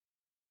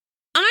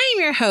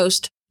your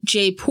host,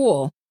 Jay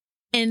Poole,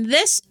 and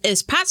this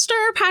is Pot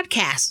Stirrer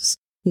Podcasts,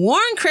 War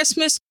on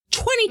Christmas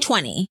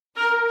 2020.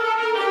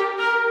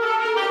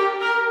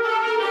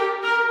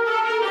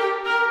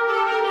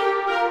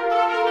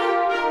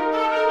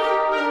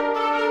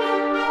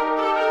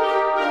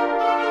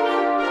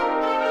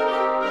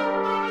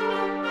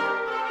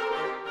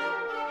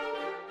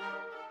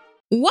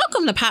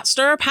 Welcome to Pot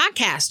Stirrer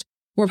Podcast,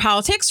 where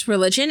politics,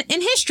 religion,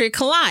 and history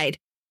collide,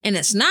 and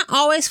it's not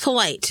always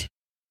polite.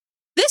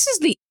 This is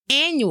the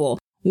annual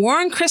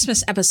War on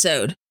Christmas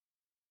episode.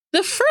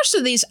 The first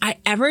of these I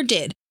ever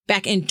did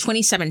back in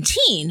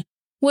 2017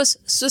 was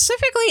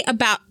specifically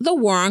about the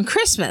War on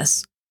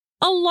Christmas,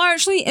 a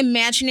largely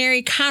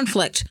imaginary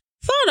conflict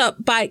thought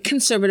up by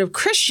conservative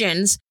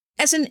Christians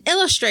as an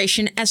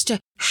illustration as to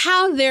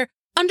how they're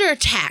under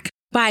attack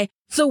by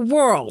the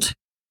world.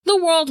 The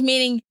world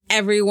meaning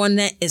everyone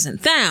that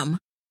isn't them,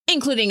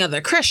 including other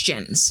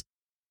Christians,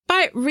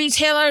 by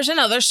retailers and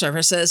other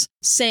services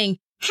saying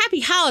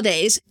Happy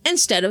Holidays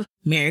instead of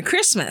Merry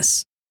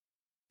Christmas.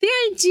 The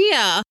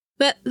idea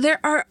that there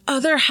are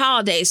other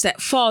holidays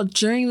that fall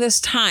during this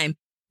time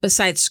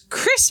besides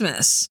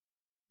Christmas,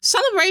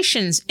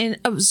 celebrations and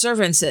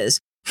observances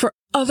for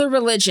other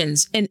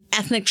religions and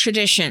ethnic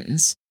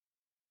traditions,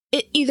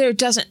 it either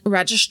doesn't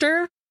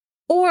register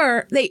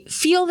or they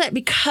feel that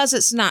because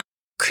it's not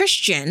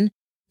Christian,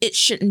 it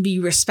shouldn't be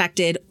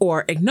respected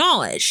or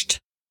acknowledged.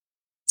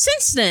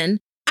 Since then,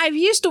 I've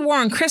used the War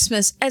on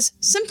Christmas as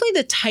simply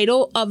the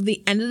title of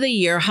the end of the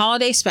year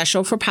holiday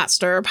special for Pot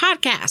Stirrer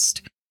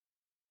Podcast.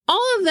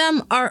 All of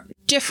them are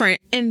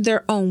different in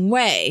their own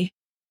way,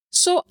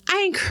 so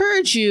I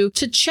encourage you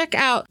to check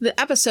out the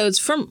episodes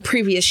from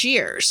previous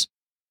years.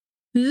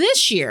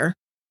 This year,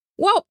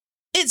 well,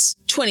 it's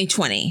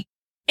 2020,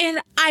 and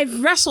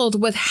I've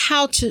wrestled with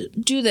how to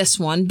do this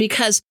one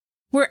because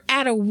we're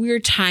at a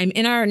weird time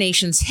in our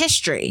nation's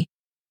history.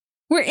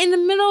 We're in the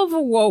middle of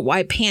a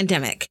worldwide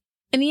pandemic,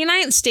 and the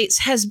United States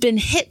has been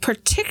hit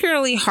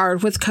particularly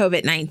hard with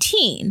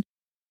COVID-19.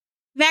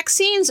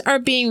 Vaccines are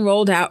being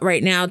rolled out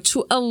right now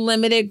to a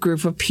limited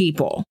group of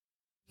people.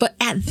 But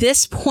at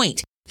this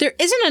point, there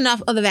isn't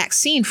enough of the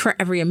vaccine for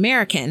every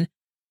American.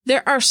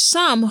 There are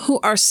some who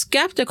are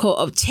skeptical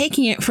of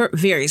taking it for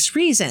various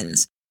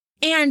reasons,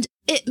 and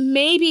it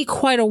may be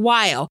quite a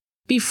while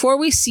before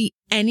we see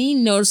any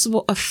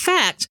noticeable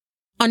effect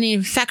on the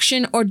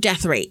infection or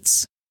death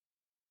rates.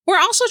 We're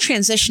also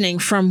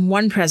transitioning from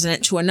one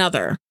president to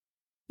another.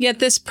 Yet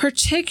this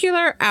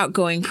particular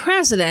outgoing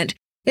president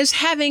is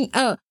having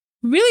a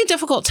really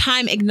difficult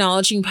time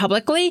acknowledging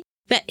publicly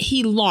that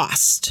he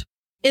lost,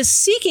 is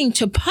seeking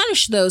to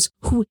punish those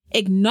who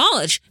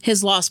acknowledge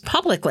his loss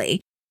publicly,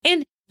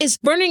 and is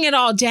burning it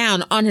all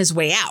down on his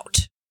way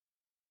out.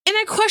 And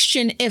I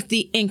question if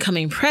the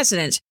incoming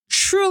president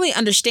truly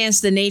understands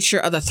the nature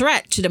of the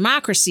threat to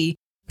democracy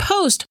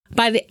posed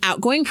by the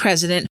outgoing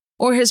president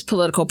or his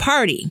political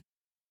party.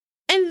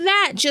 And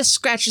that just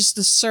scratches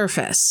the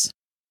surface.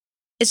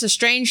 It's a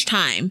strange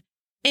time,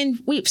 and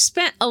we've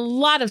spent a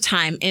lot of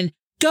time in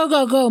go,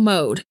 go, go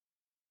mode.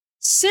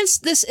 Since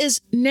this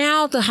is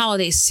now the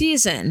holiday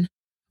season,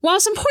 while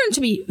it's important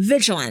to be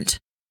vigilant,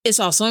 it's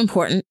also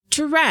important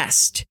to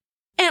rest,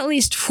 at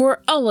least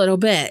for a little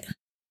bit.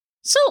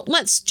 So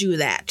let's do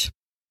that.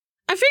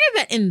 I figured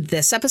that in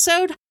this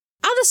episode,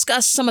 I'll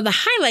discuss some of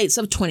the highlights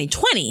of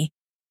 2020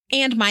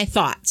 and my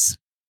thoughts.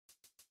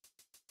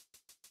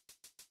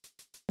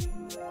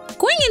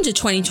 Going into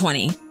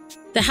 2020,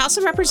 the House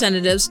of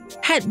Representatives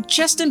had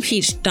just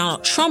impeached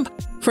Donald Trump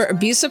for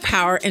abuse of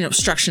power and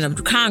obstruction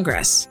of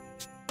Congress,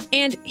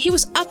 and he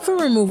was up for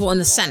removal in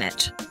the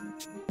Senate.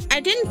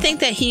 I didn't think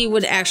that he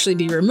would actually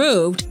be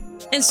removed,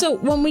 and so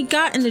when we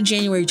got into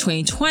January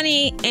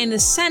 2020 and the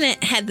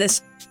Senate had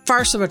this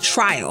farce of a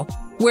trial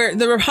where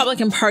the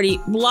Republican Party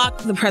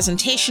blocked the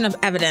presentation of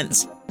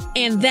evidence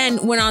and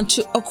then went on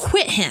to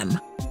acquit him,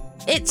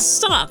 it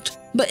sucked,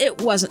 but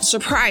it wasn't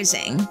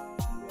surprising.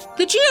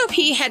 The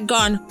GOP had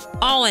gone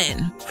all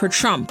in for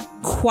Trump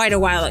quite a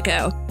while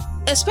ago,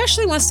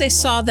 especially once they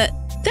saw that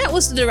that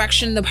was the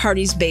direction the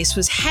party's base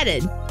was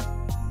headed.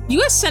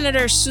 U.S.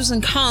 Senator Susan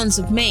Collins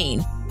of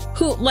Maine,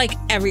 who, like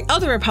every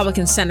other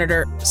Republican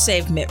senator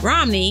save Mitt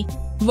Romney,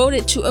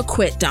 voted to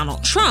acquit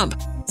Donald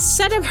Trump,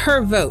 said of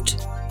her vote,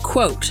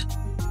 quote,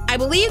 "I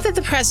believe that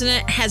the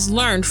president has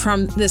learned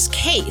from this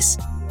case.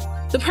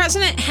 The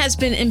president has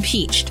been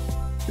impeached.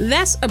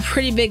 That's a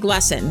pretty big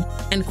lesson,"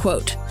 end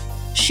quote.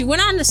 She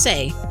went on to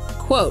say,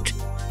 quote,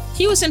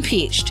 "He was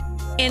impeached,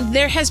 and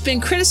there has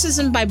been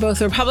criticism by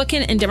both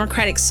Republican and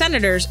Democratic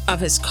senators of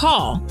his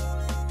call.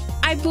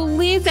 I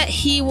believe that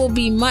he will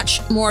be much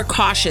more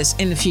cautious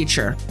in the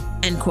future,"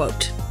 end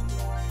quote.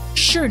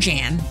 Sure,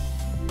 Jan.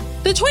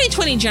 The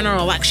 2020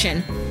 general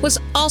election was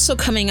also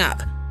coming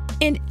up,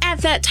 and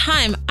at that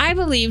time, I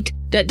believed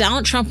that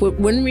Donald Trump would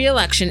win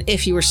re-election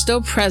if he were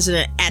still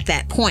president at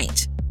that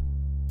point.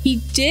 He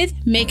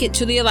did make it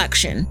to the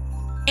election,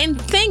 and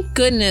thank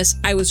goodness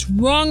I was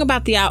wrong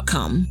about the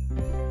outcome.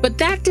 But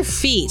that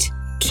defeat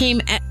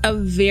came at a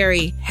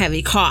very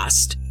heavy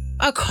cost.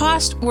 a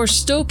cost we're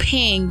still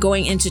paying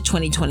going into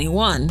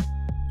 2021.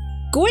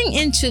 Going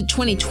into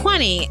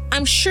 2020,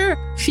 I'm sure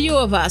few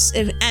of us,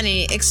 if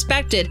any,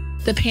 expected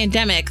the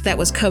pandemic that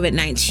was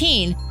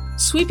COVID-19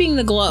 sweeping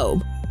the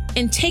globe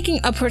and taking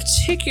a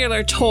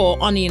particular toll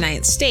on the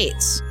United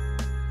States.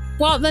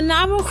 While the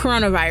novel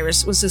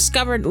coronavirus was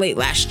discovered late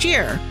last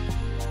year,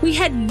 we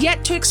had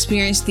yet to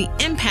experience the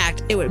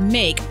impact it would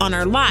make on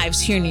our lives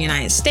here in the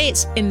United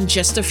States in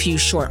just a few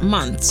short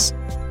months.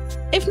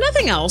 If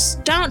nothing else,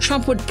 Donald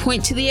Trump would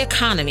point to the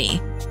economy,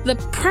 the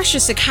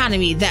precious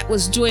economy that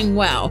was doing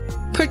well,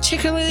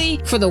 particularly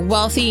for the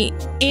wealthy,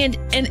 and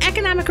an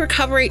economic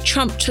recovery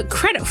Trump took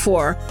credit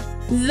for,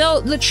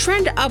 though the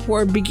trend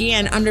upward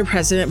began under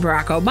President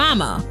Barack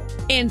Obama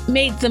and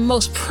made the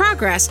most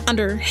progress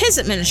under his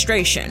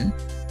administration.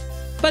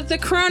 But the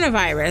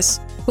coronavirus,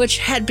 which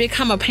had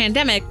become a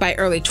pandemic by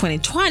early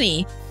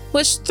 2020,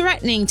 was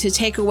threatening to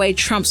take away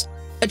Trump's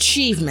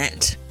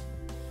achievement.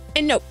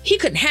 And no, he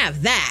couldn't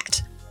have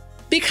that.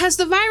 Because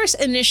the virus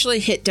initially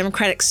hit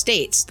Democratic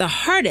states the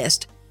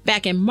hardest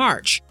back in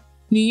March: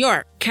 New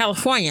York,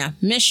 California,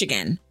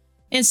 Michigan,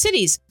 and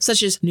cities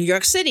such as New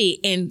York City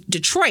and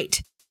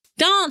Detroit.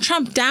 Donald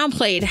Trump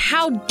downplayed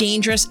how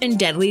dangerous and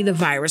deadly the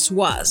virus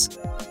was.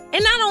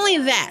 And not only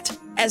that,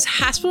 as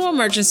hospital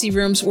emergency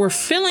rooms were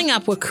filling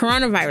up with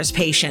coronavirus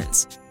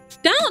patients,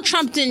 Donald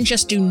Trump didn't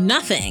just do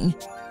nothing.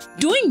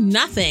 Doing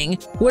nothing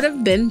would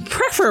have been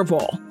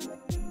preferable.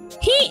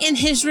 He and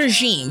his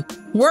regime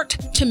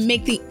worked to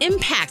make the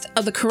impact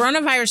of the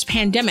coronavirus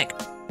pandemic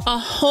a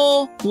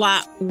whole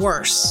lot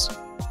worse.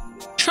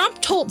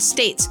 Trump told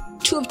states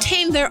to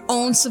obtain their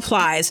own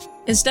supplies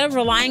instead of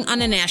relying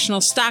on a national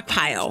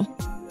stockpile.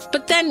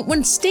 But then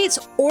when states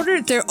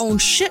ordered their own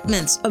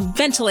shipments of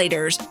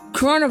ventilators,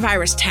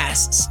 coronavirus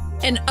tests,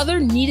 and other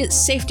needed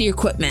safety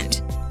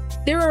equipment,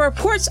 there were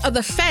reports of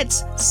the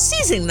feds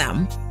seizing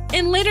them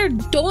and later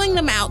doling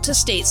them out to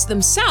states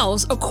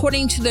themselves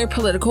according to their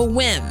political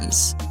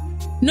whims.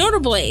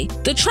 Notably,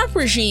 the Trump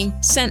regime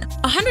sent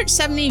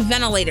 170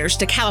 ventilators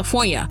to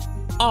California,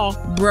 all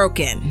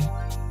broken.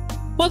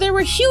 While there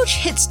were huge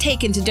hits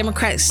taken to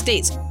Democratic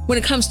states when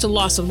it comes to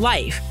loss of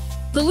life,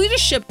 the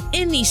leadership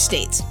in these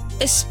states,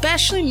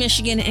 especially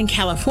Michigan and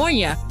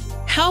California,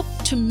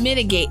 helped to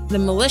mitigate the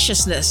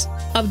maliciousness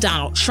of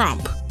Donald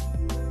Trump.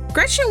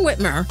 Gretchen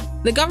Whitmer,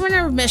 the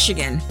governor of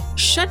Michigan,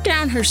 shut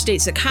down her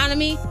state's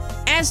economy,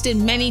 as did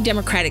many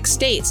Democratic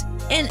states,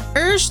 and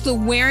urged the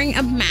wearing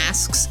of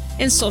masks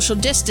and social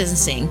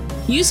distancing,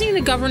 using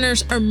the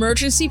governor's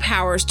emergency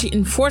powers to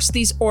enforce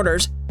these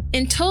orders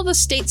until the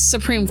state's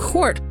Supreme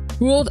Court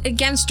ruled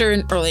against her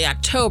in early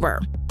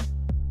October.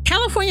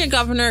 California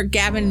Governor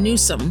Gavin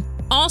Newsom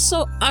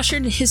also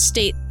ushered his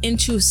state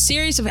into a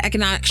series of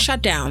economic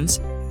shutdowns,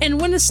 and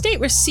when the state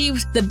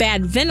received the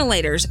bad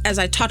ventilators, as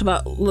I talked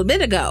about a little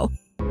bit ago,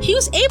 he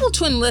was able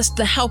to enlist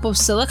the help of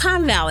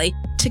Silicon Valley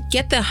to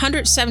get the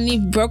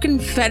 170 broken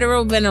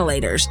federal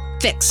ventilators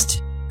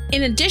fixed,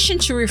 in addition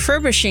to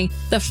refurbishing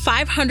the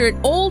 500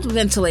 old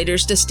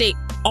ventilators the state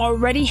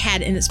already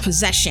had in its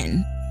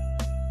possession.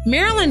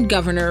 Maryland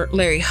Governor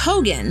Larry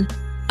Hogan,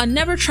 a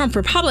never-Trump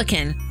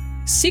Republican,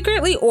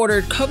 secretly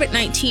ordered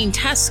COVID-19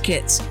 test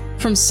kits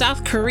from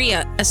South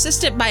Korea,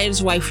 assisted by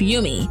his wife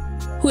Yumi,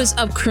 who is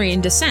of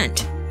Korean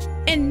descent,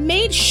 and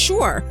made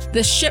sure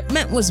the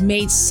shipment was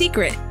made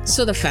secret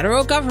so the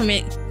federal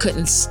government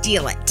couldn't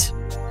steal it.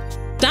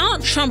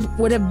 Donald Trump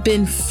would have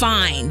been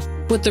fine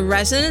with the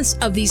residents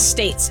of these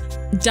states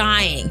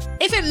dying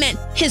if it meant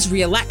his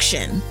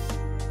re-election.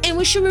 And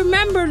we should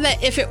remember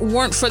that if it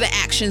weren't for the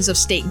actions of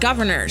state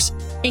governors,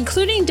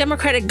 including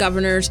Democratic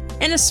governors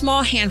and a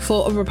small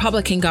handful of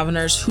Republican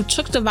governors who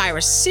took the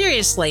virus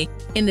seriously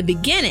in the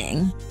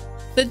beginning,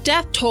 the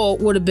death toll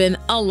would have been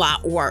a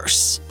lot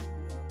worse.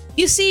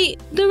 You see,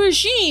 the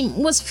regime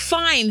was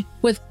fine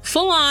with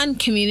full-on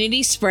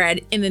community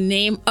spread in the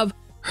name of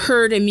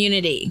herd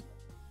immunity.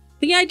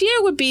 The idea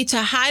would be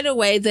to hide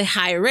away the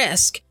high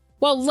risk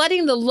while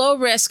letting the low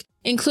risk,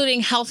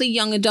 including healthy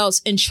young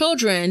adults and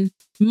children,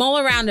 mull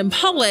around in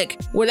public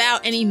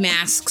without any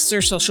masks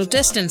or social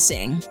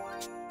distancing.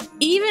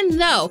 Even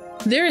though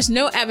there is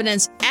no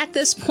evidence at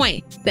this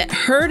point that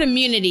herd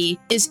immunity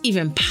is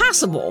even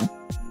possible.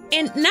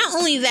 And not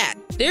only that,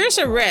 there is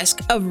a risk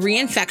of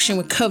reinfection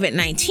with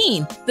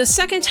COVID-19, the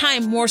second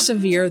time more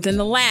severe than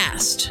the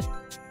last.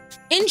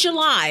 In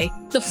July,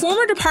 the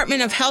former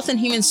Department of Health and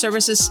Human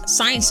Services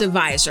science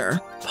advisor,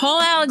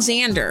 Paul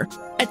Alexander,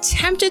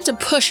 attempted to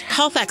push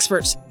health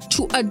experts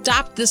to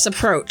adopt this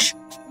approach,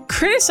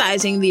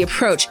 criticizing the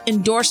approach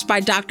endorsed by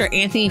Dr.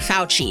 Anthony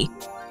Fauci,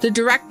 the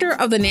director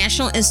of the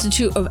National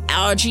Institute of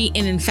Allergy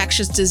and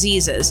Infectious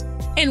Diseases,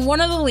 and one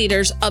of the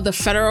leaders of the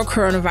Federal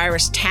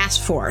Coronavirus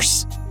Task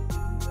Force.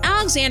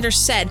 Alexander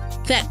said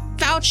that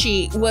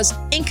Fauci was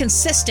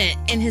inconsistent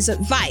in his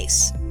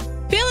advice,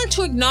 failing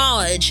to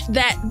acknowledge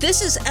that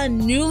this is a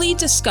newly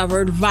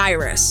discovered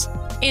virus,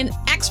 and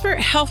expert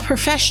health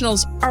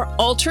professionals are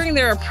altering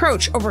their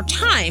approach over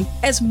time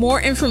as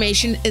more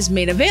information is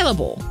made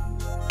available,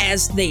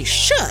 as they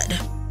should.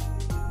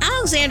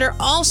 Alexander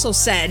also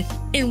said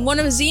in one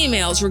of his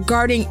emails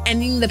regarding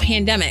ending the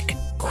pandemic,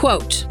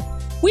 quote,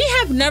 "We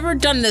have never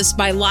done this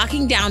by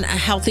locking down a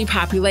healthy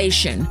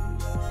population.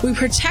 We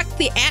protect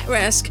the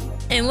at-risk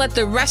and let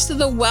the rest of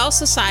the well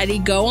society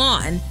go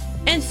on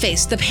and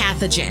face the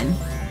pathogen.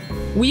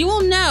 We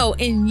will know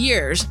in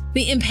years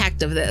the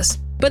impact of this,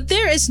 but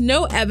there is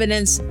no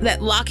evidence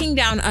that locking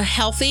down a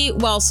healthy,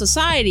 well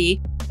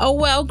society, a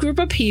well group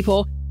of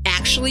people,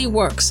 actually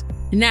works.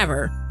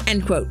 Never,"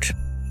 end quote.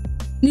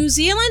 New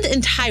Zealand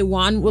and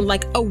Taiwan would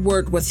like a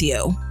word with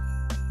you.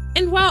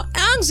 And while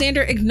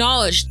Alexander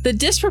acknowledged the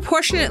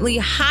disproportionately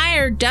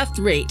higher death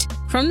rate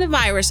from the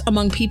virus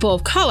among people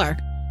of color,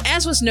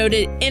 as was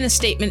noted in a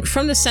statement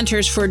from the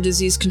Centers for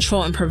Disease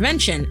Control and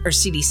Prevention, or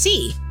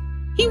CDC,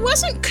 he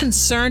wasn't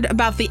concerned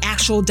about the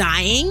actual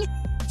dying.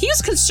 He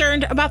was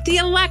concerned about the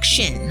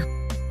election.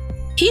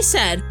 He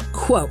said,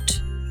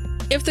 quote,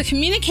 "If the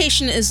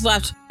communication is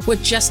left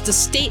with just the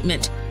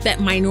statement that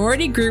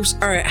minority groups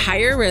are at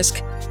higher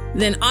risk,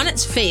 then on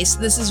its face,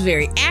 this is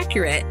very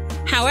accurate.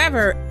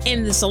 However,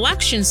 in this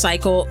election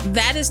cycle,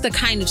 that is the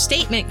kind of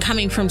statement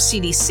coming from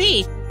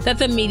CDC that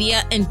the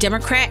media and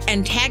Democrat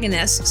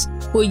antagonists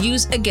will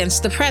use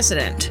against the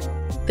president.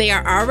 They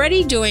are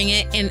already doing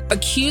it and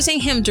accusing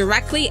him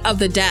directly of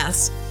the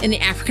deaths in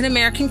the African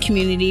American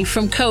community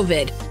from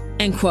COVID,"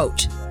 end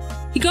quote.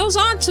 He goes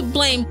on to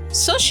blame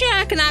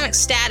socioeconomic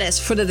status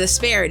for the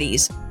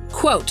disparities,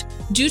 quote,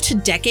 "due to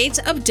decades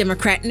of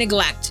Democrat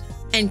neglect,"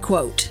 end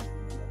quote.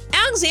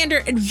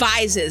 Alexander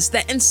advises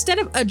that instead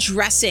of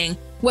addressing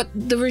what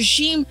the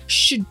regime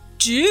should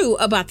do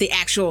about the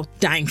actual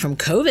dying from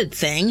COVID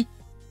thing,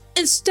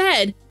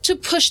 instead to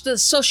push the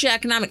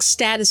socioeconomic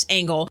status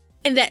angle,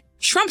 and that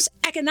Trump's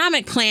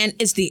economic plan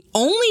is the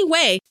only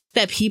way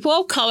that people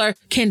of color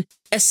can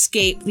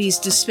escape these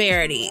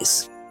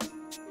disparities.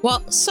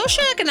 While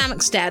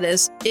socioeconomic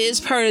status is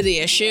part of the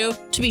issue,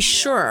 to be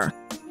sure,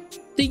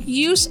 the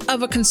use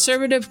of a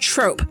conservative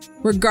trope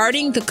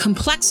regarding the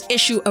complex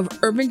issue of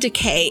urban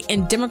decay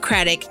and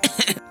democratic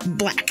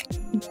black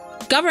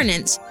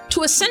governance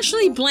to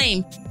essentially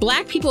blame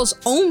black people's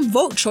own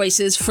vote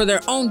choices for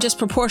their own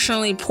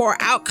disproportionately poor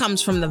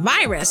outcomes from the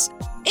virus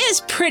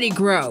is pretty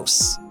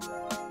gross.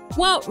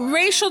 While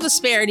racial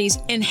disparities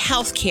in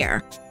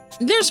healthcare,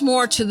 there's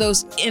more to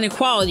those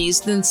inequalities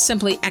than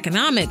simply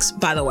economics,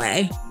 by the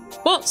way.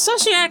 Well,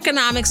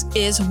 socioeconomics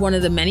is one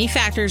of the many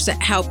factors that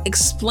help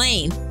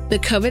explain the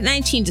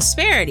COVID-19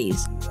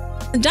 disparities.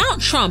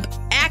 Donald Trump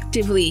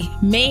actively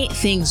made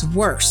things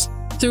worse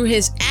through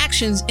his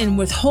actions in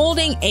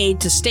withholding aid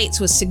to states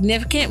with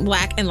significant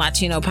Black and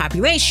Latino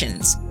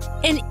populations,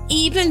 and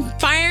even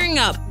firing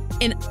up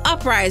an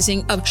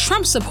uprising of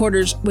Trump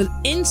supporters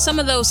within some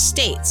of those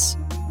states.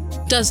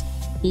 Does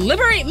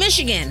Liberate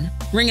Michigan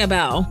ring a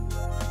bell?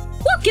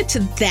 We'll get to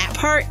that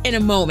part in a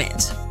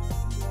moment.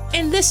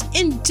 And this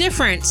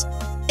indifference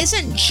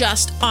isn't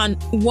just on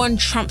one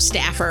Trump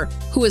staffer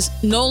who is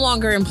no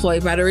longer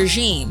employed by the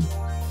regime.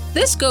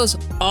 This goes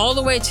all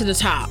the way to the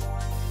top.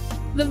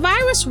 The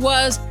virus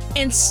was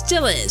and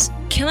still is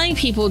killing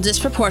people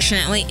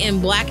disproportionately in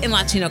Black and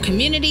Latino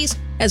communities,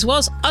 as well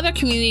as other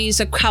communities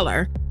of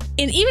color.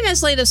 And even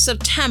as late as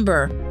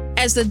September,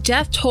 as the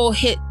death toll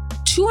hit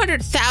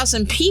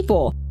 200,000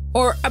 people,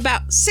 or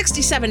about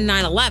 67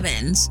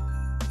 9/11s,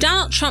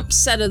 Donald Trump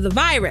said of the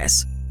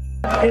virus,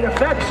 "It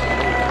affects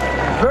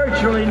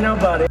virtually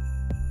nobody."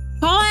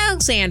 Paul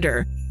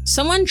Alexander,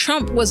 someone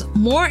Trump was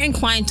more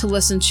inclined to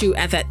listen to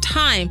at that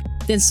time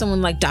than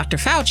someone like Dr.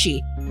 Fauci,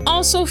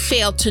 also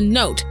failed to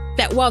note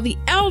that while the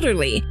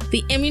elderly,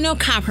 the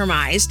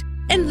immunocompromised,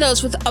 and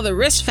those with other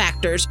risk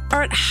factors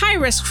are at high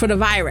risk for the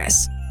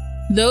virus,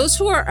 those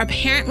who are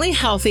apparently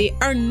healthy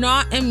are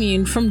not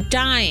immune from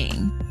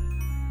dying.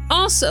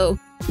 Also,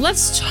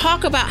 let's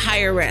talk about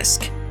higher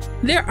risk.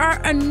 There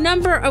are a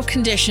number of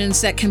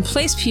conditions that can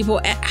place people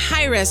at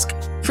high risk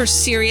for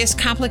serious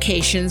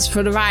complications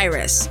for the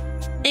virus,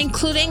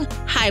 including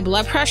high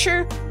blood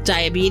pressure,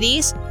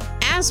 diabetes,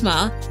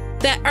 asthma,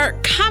 that are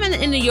common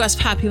in the US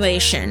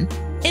population,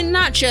 and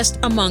not just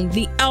among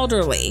the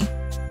elderly.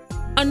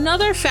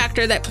 Another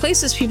factor that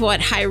places people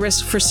at high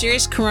risk for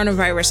serious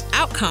coronavirus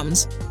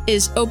outcomes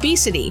is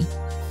obesity.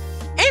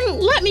 And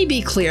let me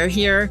be clear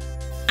here,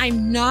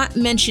 I'm not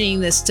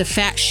mentioning this to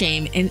fat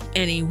shame in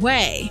any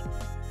way.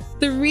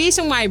 The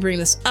reason why I bring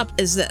this up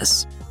is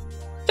this.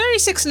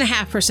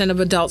 36.5% of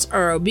adults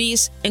are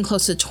obese, and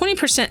close to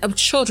 20% of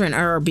children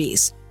are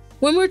obese.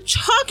 When we're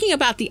talking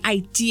about the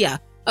idea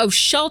of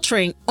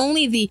sheltering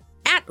only the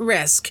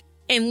at-risk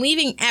and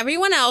leaving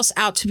everyone else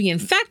out to be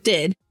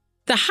infected,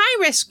 the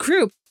high-risk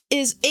group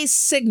is a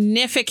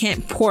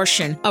significant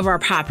portion of our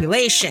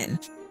population.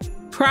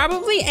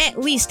 Probably at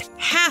least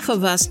half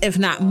of us, if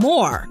not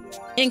more,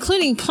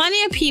 including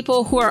plenty of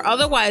people who are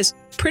otherwise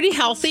pretty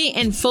healthy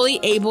and fully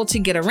able to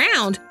get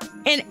around,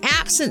 and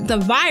absent the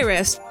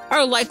virus,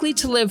 are likely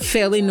to live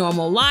fairly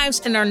normal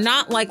lives and are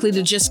not likely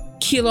to just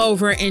keel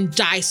over and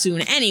die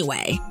soon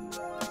anyway.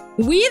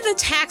 We, the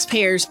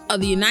taxpayers of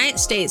the United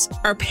States,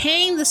 are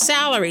paying the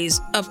salaries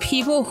of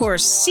people who are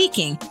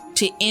seeking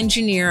to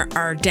engineer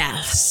our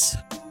deaths.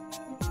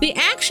 The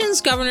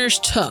actions governors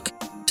took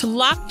to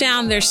lock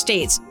down their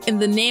states in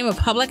the name of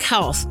public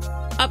health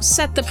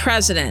upset the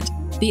president,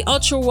 the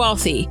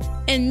ultra-wealthy,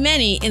 and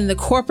many in the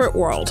corporate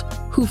world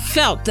who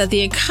felt that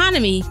the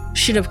economy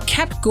should have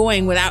kept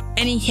going without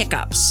any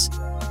hiccups.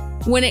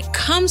 When it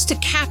comes to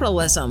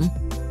capitalism,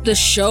 the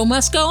show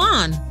must go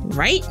on,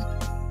 right?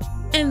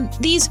 And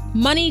these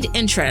moneyed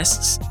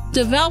interests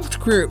developed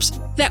groups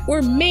that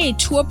were made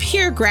to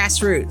appear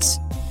grassroots,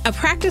 a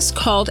practice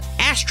called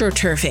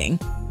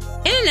astroturfing,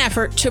 in an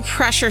effort to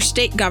pressure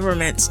state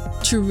governments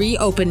to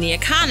reopen the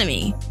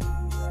economy.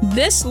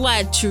 This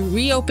led to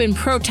reopened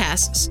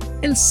protests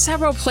in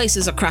several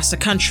places across the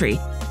country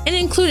and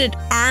included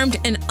armed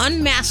and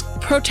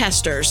unmasked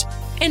protesters.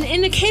 And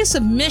in the case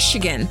of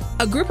Michigan,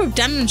 a group of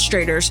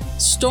demonstrators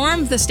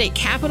stormed the state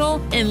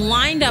capitol and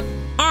lined up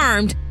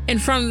armed in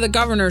front of the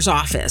governor's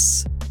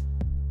office.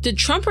 Did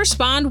Trump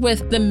respond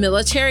with the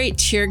military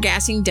tear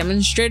gassing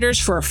demonstrators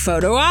for a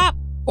photo op?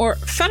 Or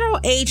federal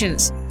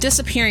agents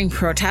disappearing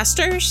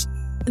protesters?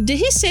 Did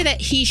he say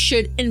that he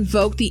should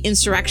invoke the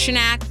Insurrection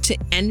Act to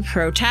end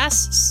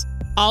protests?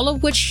 All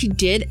of which he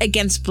did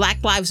against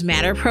Black Lives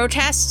Matter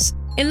protests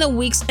in the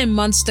weeks and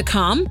months to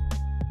come?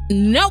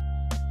 Nope.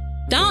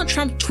 Donald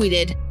Trump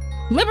tweeted,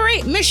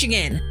 "Liberate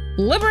Michigan,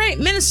 liberate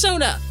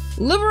Minnesota,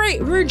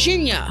 liberate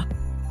Virginia."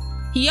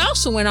 He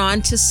also went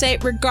on to say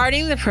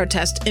regarding the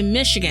protest in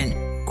Michigan,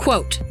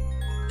 quote,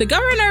 "The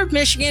governor of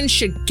Michigan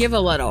should give a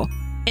little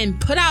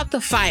and put out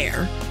the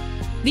fire.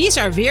 These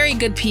are very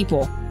good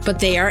people, but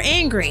they are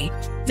angry.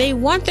 They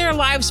want their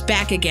lives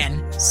back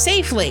again,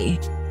 safely.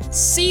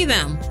 See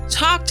them,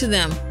 talk to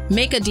them,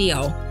 make a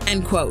deal,"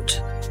 end quote.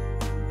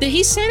 Did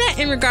he say that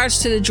in regards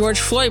to the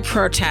George Floyd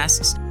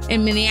protests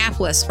in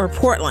Minneapolis or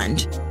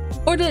Portland?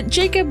 Or the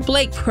Jacob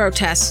Blake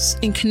protests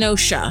in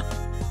Kenosha?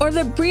 Or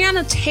the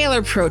Breonna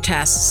Taylor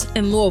protests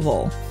in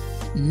Louisville?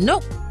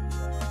 Nope.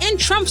 In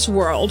Trump's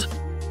world,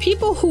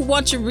 people who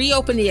want to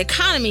reopen the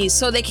economy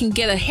so they can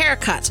get a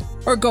haircut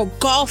or go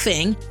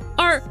golfing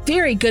are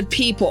very good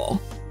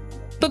people.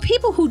 But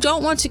people who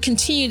don't want to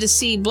continue to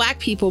see Black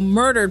people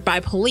murdered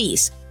by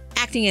police,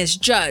 acting as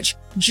judge,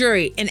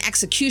 jury, and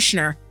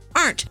executioner,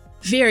 aren't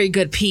very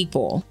good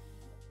people.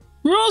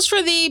 Rules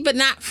for thee, but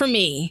not for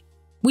me.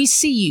 We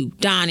see you,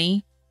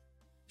 Donnie.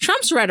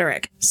 Trump's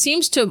rhetoric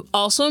seems to have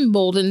also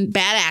emboldened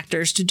bad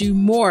actors to do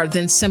more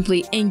than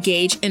simply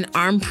engage in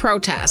armed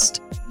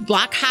protest,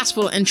 block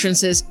hospital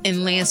entrances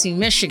in Lansing,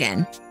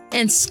 Michigan,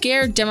 and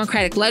scare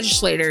Democratic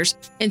legislators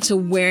into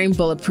wearing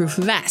bulletproof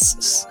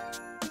vests.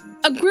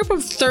 A group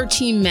of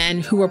 13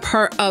 men who were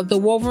part of the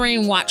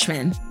Wolverine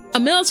Watchmen, a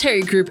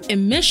military group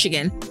in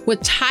Michigan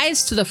with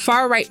ties to the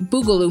far-right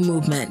Boogaloo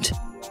movement,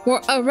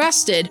 were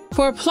arrested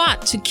for a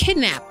plot to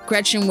kidnap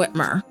Gretchen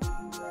Whitmer.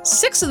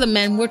 6 of the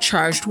men were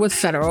charged with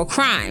federal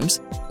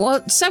crimes,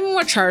 while 7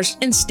 were charged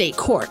in state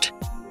court.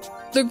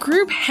 The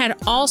group had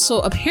also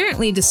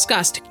apparently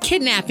discussed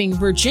kidnapping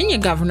Virginia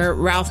Governor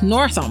Ralph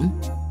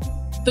Northam.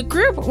 The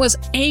group was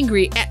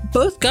angry at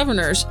both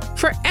governors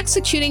for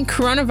executing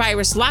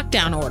coronavirus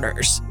lockdown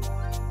orders.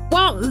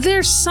 While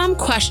there's some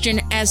question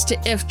as to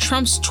if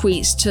Trump's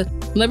tweets to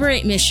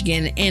liberate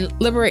Michigan and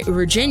liberate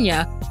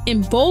Virginia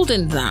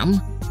emboldened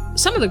them,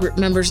 some of the group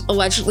members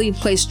allegedly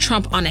placed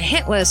Trump on a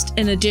hit list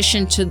in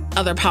addition to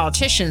other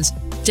politicians,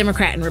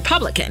 Democrat and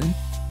Republican.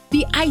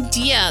 The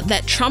idea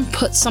that Trump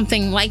put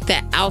something like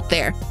that out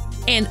there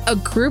and a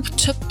group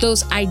took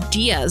those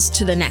ideas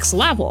to the next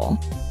level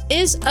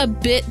is a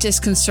bit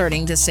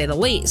disconcerting to say the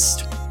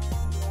least.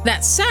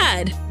 That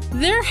said,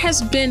 there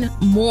has been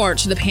more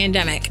to the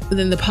pandemic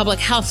than the public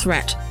health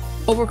threat,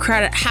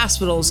 overcrowded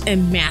hospitals,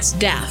 and mass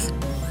death.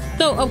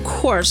 Though, of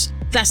course,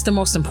 that's the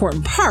most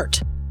important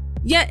part.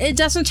 Yet it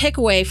doesn't take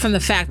away from the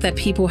fact that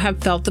people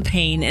have felt the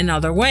pain in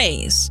other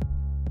ways.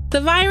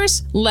 The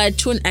virus led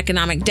to an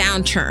economic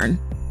downturn.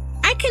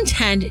 I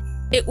contend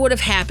it would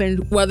have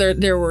happened whether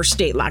there were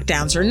state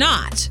lockdowns or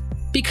not,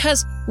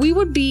 because we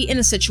would be in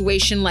a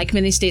situation like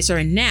many states are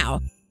in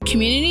now,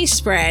 community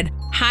spread,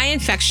 high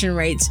infection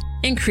rates,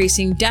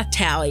 increasing death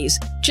tallies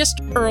just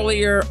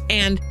earlier,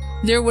 and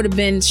there would have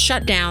been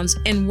shutdowns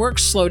and work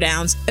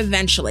slowdowns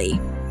eventually.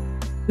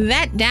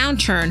 That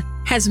downturn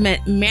has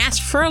meant mass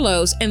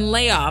furloughs and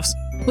layoffs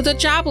with a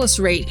jobless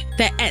rate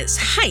that at its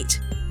height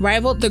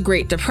rivaled the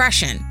Great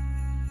Depression.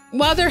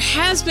 While there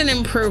has been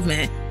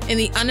improvement in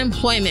the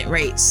unemployment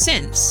rate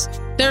since,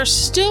 there are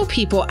still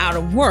people out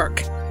of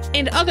work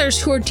and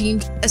others who are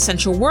deemed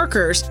essential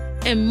workers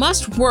and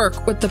must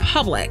work with the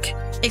public,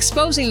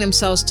 exposing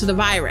themselves to the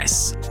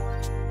virus.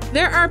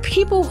 There are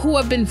people who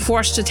have been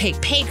forced to take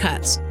pay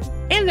cuts,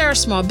 and there are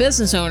small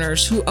business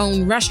owners who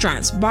own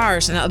restaurants,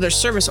 bars, and other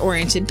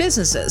service-oriented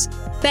businesses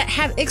that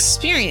have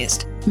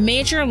experienced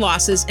major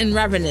losses in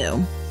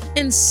revenue,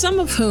 and some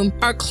of whom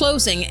are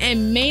closing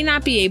and may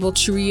not be able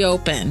to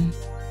reopen.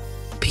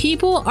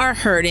 People are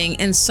hurting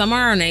and some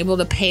are unable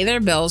to pay their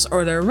bills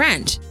or their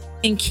rent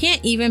and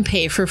can't even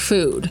pay for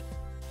food.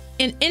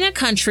 And in a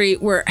country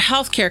where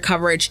healthcare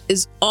coverage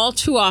is all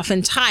too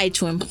often tied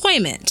to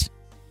employment,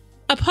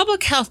 a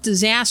public health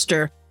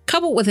disaster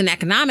coupled with an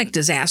economic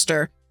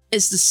disaster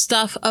is the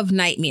stuff of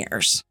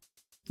nightmares.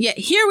 Yet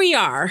here we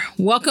are,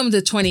 welcome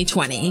to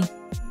 2020.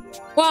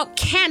 While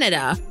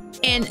Canada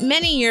and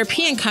many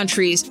European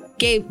countries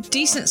gave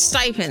decent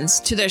stipends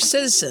to their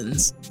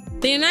citizens,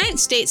 the United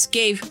States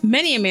gave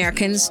many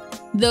Americans,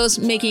 those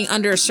making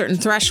under a certain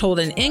threshold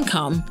in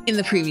income in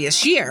the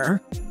previous year,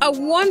 a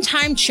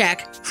one-time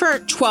check for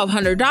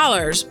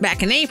 $1,200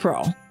 back in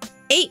April,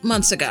 8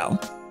 months ago.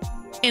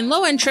 And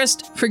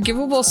low-interest,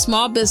 forgivable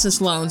small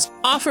business loans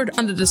offered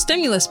under the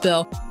stimulus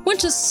bill went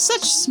to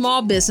such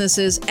small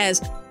businesses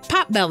as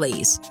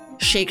Potbelly's,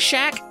 Shake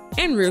Shack,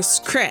 and Ruth's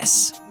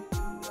Chris.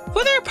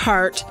 For their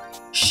part,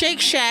 Shake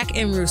Shack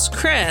and Ruth's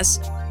Chris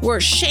were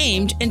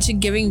shamed into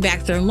giving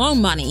back their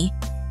loan money,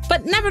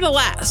 but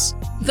nevertheless,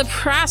 the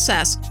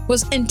process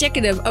was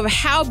indicative of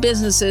how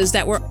businesses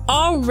that were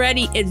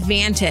already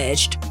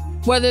advantaged,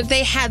 whether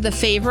they had the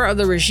favor of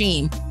the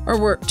regime or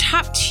were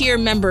top-tier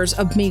members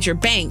of major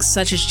banks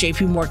such as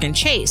JP Morgan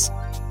Chase,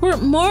 were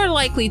more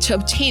likely to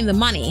obtain the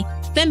money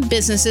than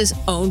businesses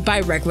owned by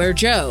regular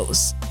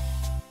Joes.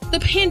 The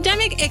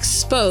pandemic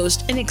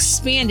exposed and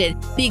expanded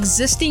the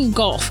existing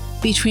gulf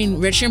between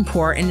rich and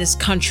poor in this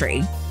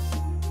country.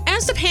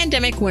 As the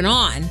pandemic went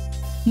on,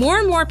 more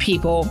and more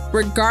people,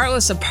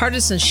 regardless of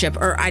partisanship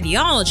or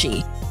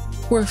ideology,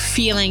 were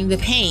feeling the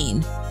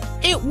pain.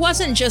 It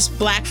wasn't just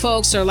Black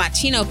folks or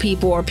Latino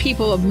people or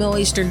people of Middle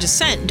Eastern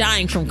descent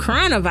dying from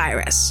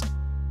coronavirus.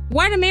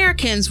 White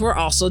Americans were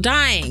also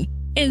dying,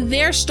 and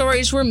their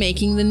stories were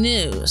making the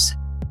news.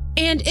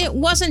 And it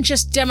wasn't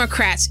just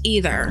Democrats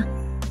either.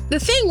 The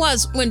thing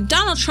was, when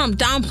Donald Trump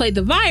downplayed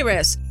the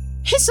virus,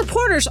 his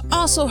supporters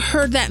also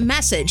heard that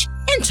message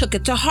and took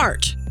it to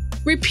heart,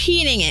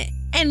 repeating it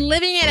and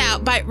living it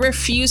out by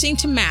refusing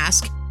to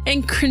mask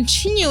and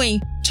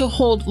continuing to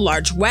hold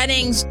large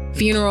weddings,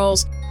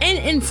 funerals, and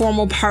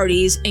informal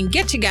parties and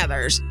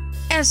get-togethers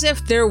as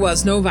if there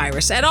was no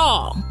virus at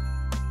all.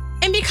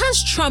 And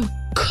because Trump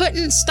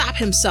couldn't stop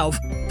himself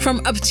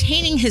from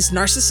obtaining his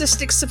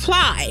narcissistic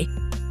supply,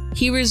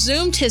 he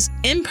resumed his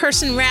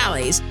in-person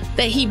rallies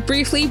that he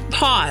briefly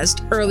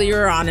paused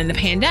earlier on in the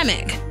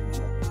pandemic.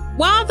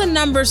 While the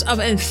numbers of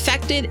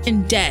infected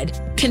and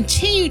dead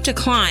continued to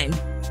climb,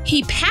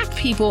 he packed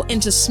people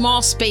into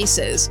small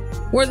spaces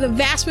where the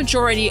vast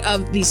majority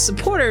of these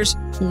supporters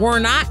were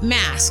not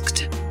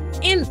masked.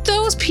 And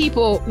those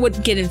people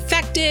would get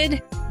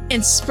infected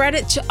and spread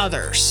it to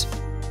others.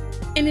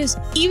 And his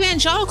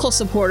evangelical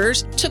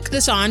supporters took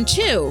this on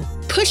too,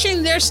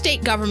 pushing their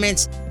state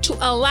governments to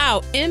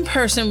allow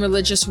in-person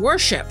religious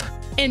worship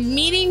and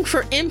meeting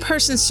for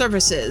in-person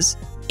services,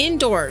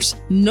 indoors,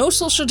 no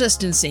social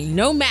distancing,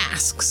 no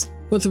masks,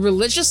 with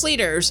religious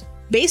leaders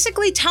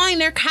basically telling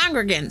their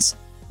congregants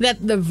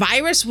that the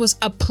virus was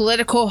a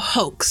political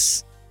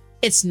hoax.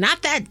 It's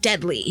not that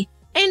deadly.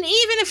 And even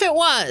if it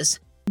was,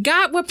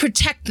 God would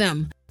protect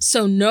them,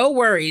 so no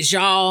worries,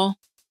 y'all.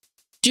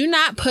 Do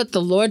not put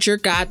the Lord your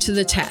God to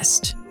the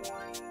test.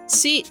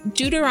 See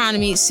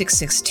Deuteronomy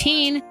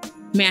 6:16,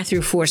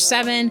 Matthew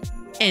 4:7,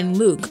 and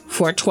Luke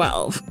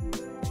 4:12.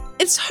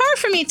 It's hard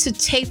for me to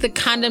take the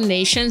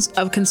condemnations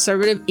of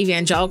conservative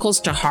evangelicals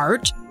to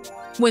heart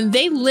when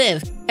they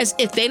live as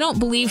if they don't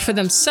believe for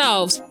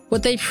themselves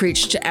what they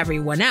preach to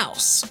everyone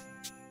else.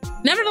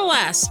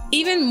 Nevertheless,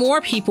 even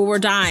more people were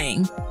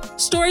dying.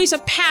 Stories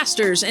of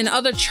pastors and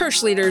other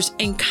church leaders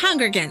and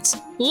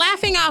congregants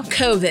laughing off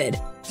COVID,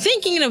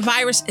 thinking the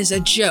virus is a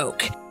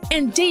joke,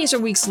 and days or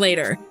weeks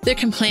later, they're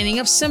complaining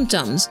of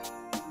symptoms.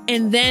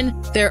 And then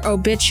their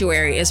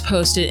obituary is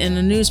posted in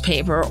the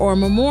newspaper or a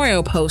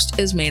memorial post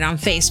is made on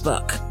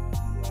Facebook.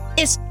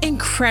 It's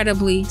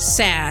incredibly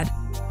sad.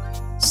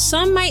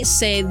 Some might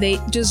say they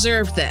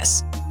deserve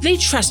this. They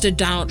trusted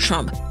Donald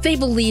Trump, they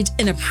believed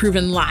in a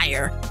proven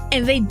liar,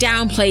 and they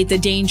downplayed the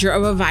danger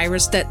of a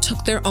virus that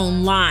took their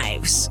own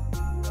lives.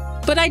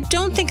 But I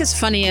don't think it's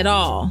funny at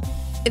all.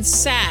 It's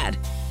sad.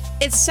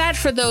 It's sad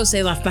for those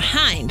they left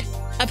behind.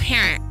 A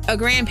parent, a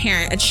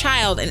grandparent, a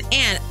child, an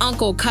aunt,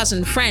 uncle,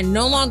 cousin, friend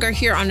no longer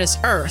here on this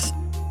earth.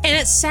 And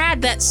it's sad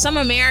that some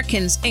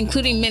Americans,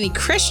 including many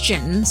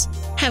Christians,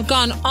 have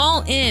gone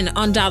all in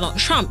on Donald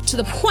Trump to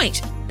the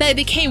point that it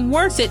became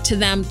worth it to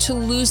them to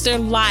lose their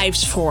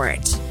lives for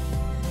it.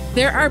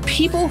 There are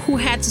people who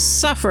had to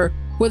suffer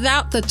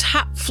without the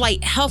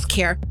top-flight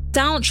healthcare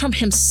Donald Trump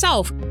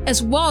himself,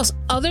 as well as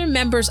other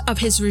members of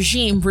his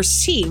regime,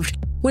 received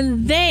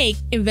when they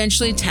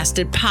eventually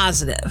tested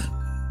positive.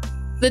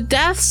 The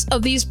deaths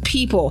of these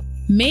people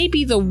may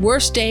be the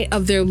worst day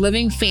of their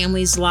living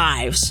families'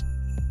 lives,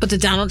 but to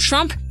Donald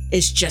Trump,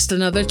 it's just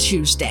another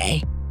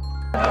Tuesday.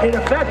 It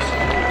affects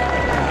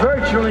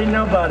virtually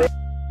nobody.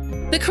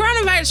 The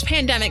coronavirus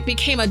pandemic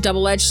became a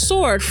double-edged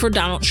sword for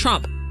Donald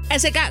Trump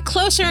as it got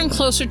closer and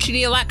closer to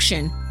the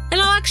election, an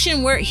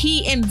election where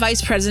he and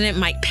Vice President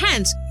Mike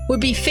Pence would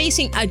be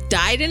facing a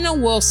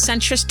dyed-in-the-wool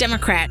centrist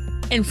Democrat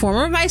and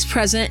former Vice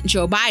President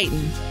Joe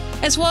Biden,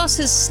 as well as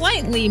his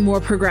slightly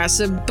more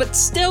progressive but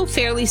still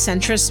fairly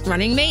centrist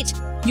running mate,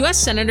 U.S.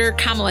 Senator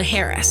Kamala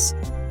Harris.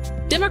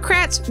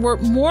 Democrats were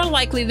more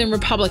likely than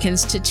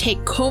Republicans to take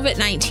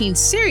COVID-19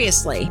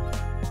 seriously,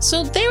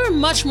 so they were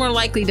much more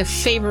likely to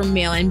favor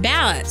mail-in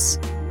ballots,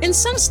 and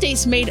some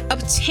states made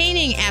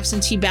obtaining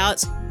absentee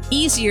ballots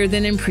easier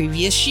than in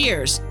previous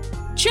years,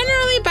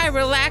 generally by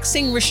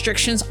relaxing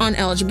restrictions on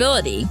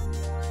eligibility.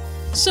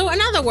 So in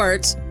other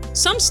words,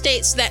 some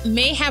states that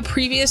may have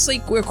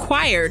previously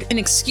required an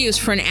excuse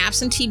for an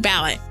absentee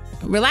ballot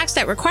relaxed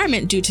that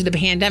requirement due to the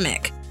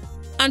pandemic.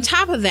 On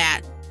top of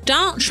that,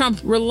 Donald Trump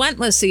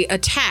relentlessly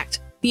attacked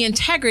the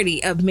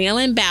integrity of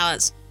mail-in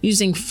ballots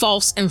using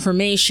false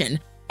information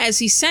as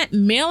he sent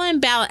mail-in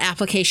ballot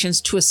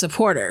applications to his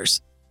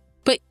supporters.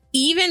 But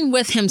even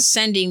with him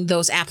sending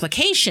those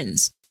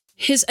applications,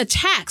 his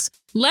attacks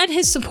led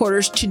his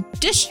supporters to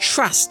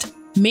distrust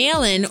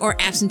mail-in or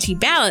absentee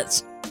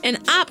ballots and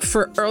opt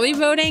for early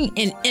voting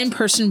and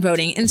in-person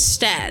voting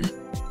instead.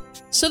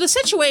 So the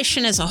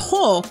situation as a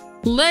whole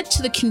led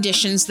to the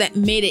conditions that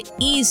made it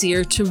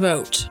easier to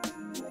vote.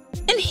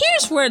 And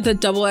here's where the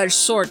double-edged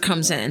sword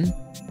comes in.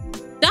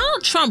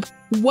 Donald Trump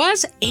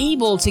was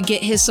able to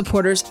get his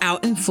supporters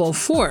out in full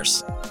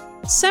force.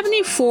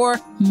 74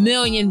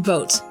 million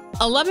votes,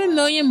 11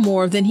 million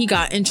more than he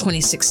got in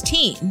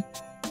 2016.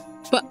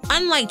 But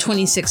unlike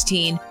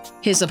 2016,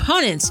 his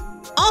opponents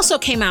also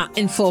came out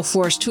in full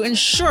force to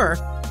ensure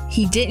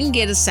he didn't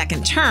get a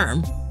second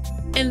term.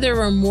 And there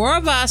were more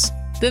of us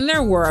than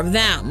there were of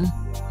them.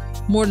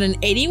 More than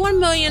 81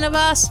 million of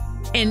us,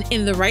 and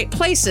in the right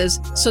places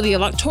so the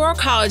Electoral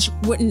College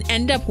wouldn't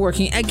end up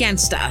working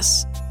against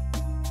us.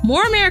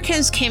 More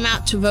Americans came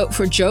out to vote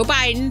for Joe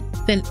Biden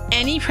than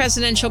any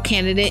presidential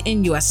candidate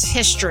in U.S.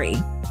 history.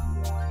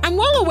 I'm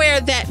well aware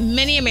that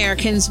many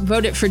Americans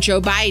voted for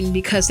Joe Biden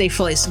because they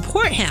fully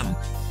support him,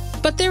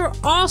 but there were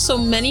also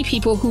many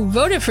people who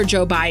voted for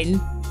Joe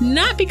Biden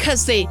not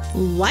because they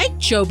liked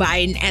Joe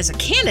Biden as a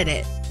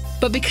candidate,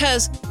 but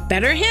because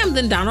better him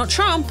than Donald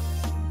Trump.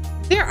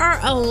 There are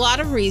a lot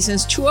of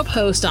reasons to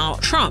oppose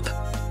Donald Trump.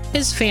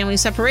 His family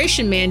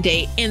separation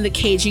mandate and the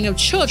caging of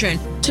children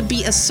to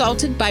be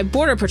assaulted by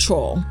Border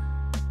Patrol.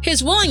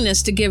 His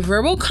willingness to give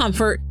verbal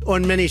comfort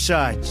on many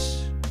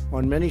sides,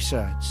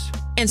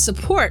 and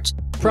support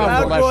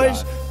Proud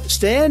Boys,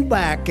 stand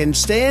back and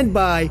stand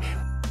by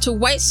to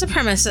white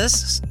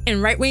supremacists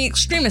and right-wing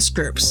extremist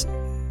groups.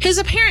 His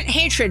apparent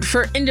hatred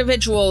for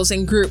individuals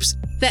and groups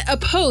that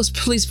oppose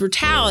police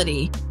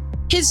brutality.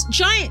 His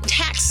giant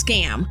tax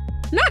scam,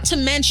 not to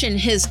mention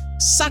his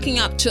sucking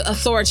up to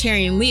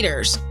authoritarian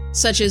leaders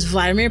such as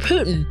Vladimir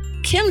Putin,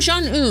 Kim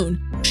Jong-un,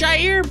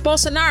 Jair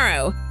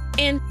Bolsonaro,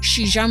 and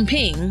Xi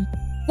Jinping,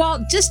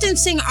 while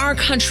distancing our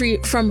country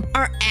from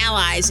our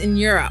allies in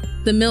Europe,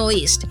 the Middle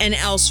East, and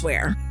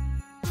elsewhere.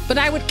 But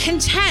I would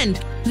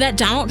contend that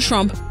Donald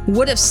Trump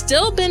would have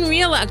still been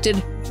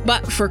reelected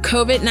but for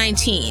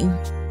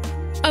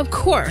COVID-19. Of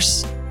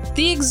course,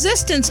 the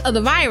existence of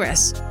the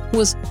virus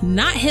was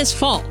not his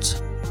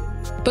fault,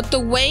 but the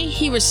way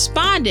he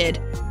responded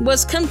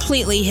was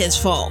completely his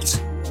fault.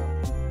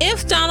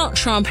 If Donald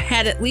Trump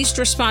had at least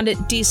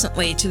responded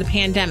decently to the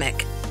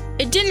pandemic,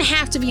 it didn't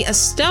have to be a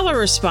stellar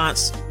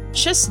response,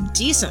 just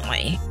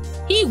decently,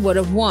 he would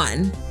have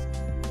won.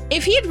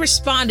 If he had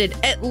responded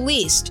at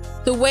least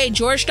the way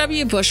George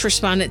W. Bush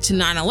responded to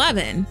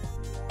 9/11,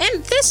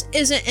 and this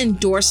isn't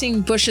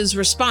endorsing Bush's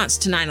response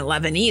to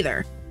 9/11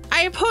 either.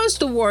 I opposed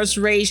the wars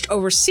raged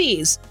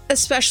overseas,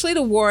 especially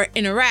the war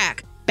in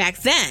Iraq back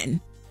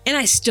then, and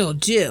I still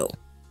do.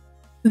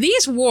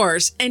 These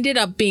wars ended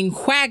up being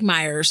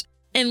quagmires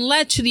and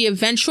led to the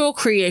eventual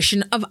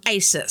creation of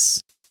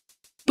ISIS.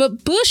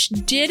 But Bush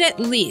did at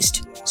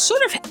least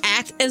sort of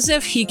act as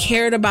if he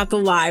cared about the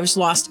lives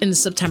lost in the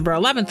September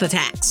 11th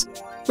attacks,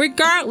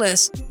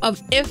 regardless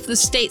of if the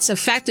states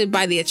affected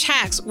by the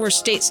attacks were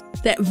states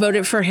that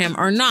voted for him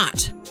or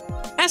not.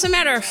 As a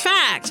matter of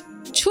fact,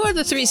 2 of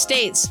the 3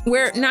 states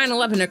where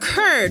 9/11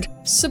 occurred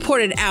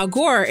supported Al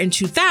Gore in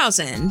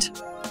 2000.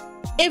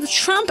 If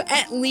Trump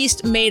at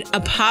least made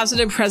a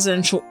positive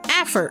presidential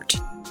effort,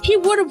 he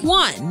would have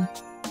won.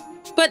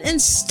 But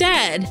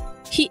instead,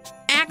 he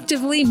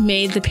actively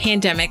made the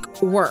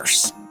pandemic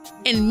worse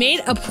and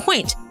made a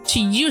point to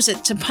use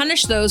it to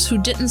punish those who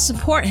didn't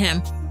support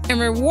him and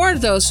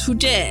reward those who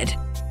did.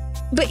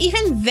 But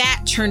even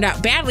that turned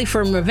out badly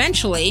for him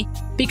eventually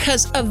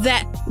because of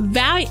the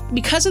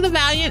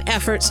valiant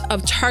efforts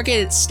of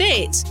targeted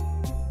states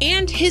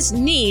and his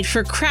need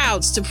for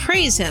crowds to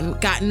praise him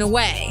got in the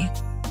way.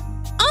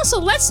 Also,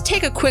 let's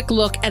take a quick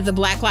look at the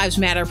Black Lives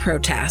Matter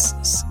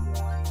protests.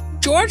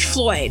 George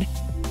Floyd,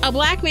 a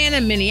black man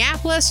in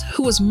Minneapolis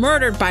who was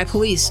murdered by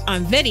police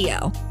on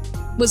video,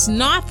 was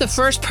not the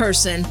first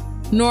person,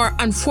 nor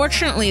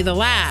unfortunately the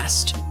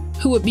last,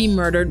 who would be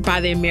murdered by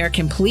the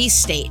American police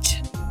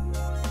state.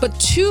 But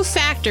 2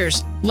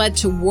 factors led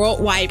to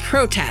worldwide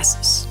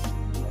protests.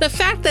 The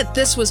fact that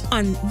this was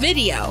on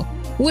video,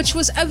 which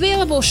was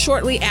available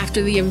shortly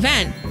after the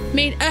event,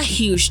 made a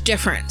huge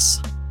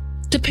difference.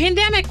 The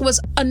pandemic was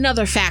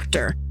another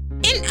factor,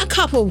 in a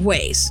couple of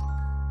ways.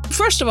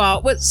 First of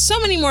all, with so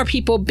many more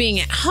people being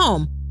at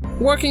home,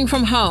 working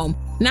from home,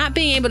 not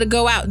being able to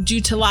go out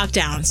due to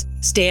lockdowns,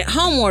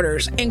 stay-at-home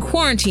orders, and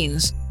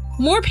quarantines,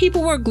 more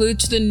people were glued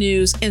to the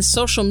news and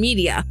social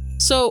media,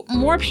 so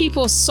more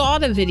people saw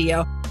the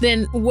video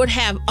than would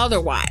have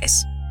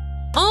otherwise.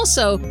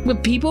 Also,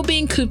 with people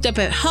being cooped up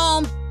at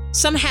home,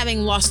 some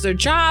having lost their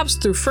jobs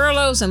through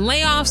furloughs and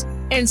layoffs,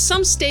 and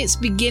some states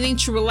beginning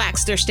to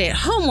relax their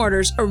stay-at-home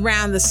orders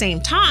around the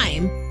same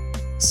time,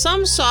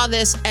 some saw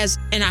this as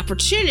an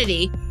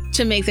opportunity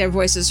to make their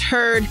voices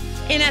heard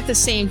and at the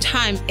same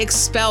time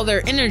expel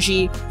their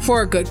energy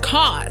for a good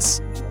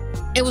cause.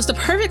 It was the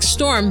perfect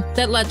storm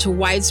that led to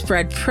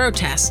widespread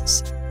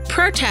protests.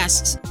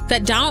 Protests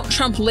that Donald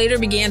Trump later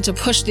began to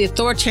push the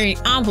authoritarian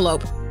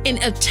envelope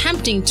in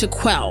attempting to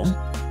quell.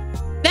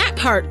 That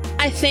part,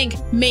 I think,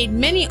 made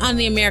many on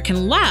the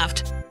American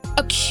left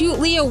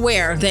acutely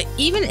aware that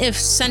even if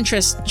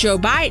centrist Joe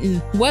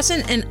Biden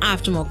wasn't an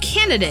optimal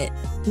candidate,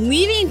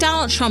 leaving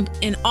Donald Trump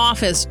in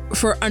office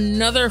for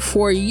another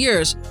 4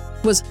 years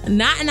was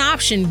not an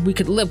option we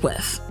could live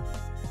with.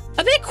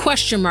 A big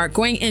question mark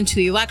going into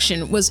the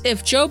election was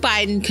if Joe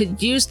Biden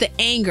could use the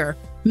anger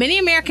many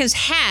Americans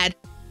had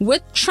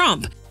with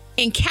Trump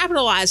and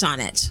capitalize on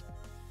it.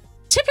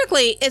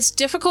 Typically, it's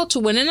difficult to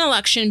win an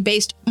election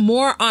based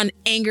more on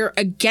anger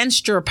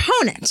against your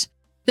opponent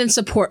than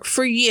support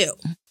for you.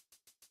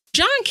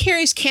 John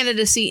Kerry's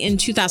candidacy in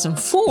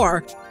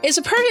 2004 is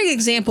a perfect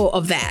example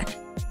of that.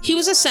 He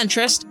was a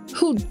centrist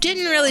who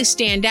didn't really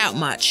stand out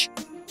much.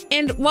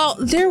 And while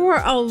there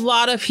were a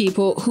lot of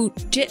people who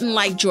didn't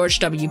like George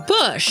W.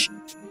 Bush,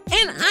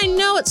 and I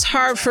know it's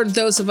hard for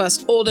those of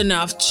us old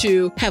enough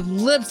to have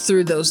lived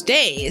through those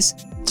days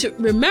to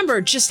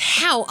remember just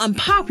how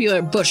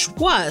unpopular Bush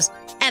was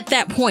at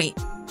that point,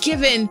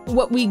 given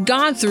what we'd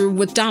gone through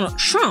with Donald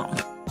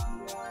Trump.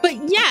 But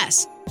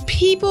yes,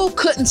 people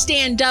couldn't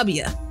stand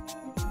W.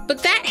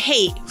 But that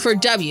hate for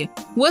W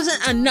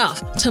wasn't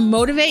enough to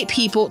motivate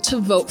people to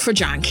vote for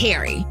John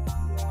Kerry.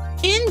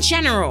 In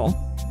general,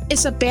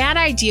 it's a bad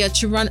idea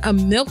to run a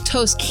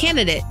milquetoast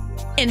candidate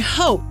and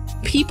hope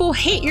people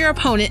hate your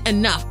opponent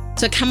enough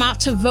to come out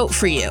to vote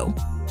for you.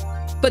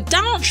 But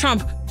Donald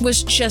Trump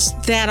was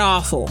just that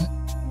awful.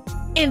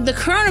 And the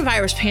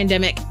coronavirus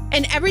pandemic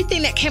and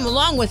everything that came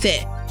along with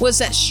it was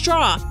that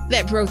straw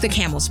that broke the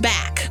camel's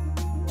back.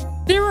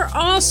 There were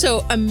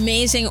also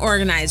amazing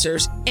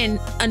organizers in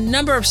a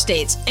number of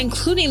states,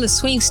 including the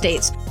swing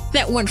states,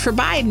 that went for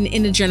Biden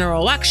in the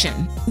general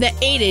election, that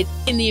aided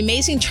in the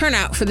amazing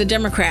turnout for the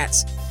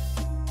Democrats.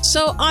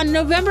 So on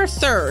November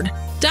 3rd,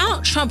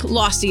 Donald Trump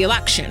lost the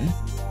election.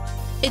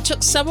 It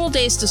took several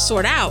days to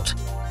sort out,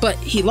 but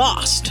he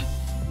lost.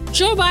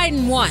 Joe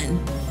Biden won.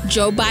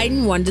 Joe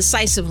Biden won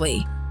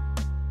decisively.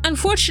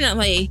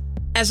 Unfortunately,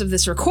 as of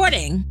this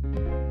recording,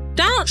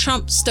 Donald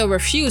Trump still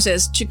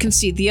refuses to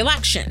concede the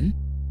election.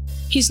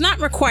 He's not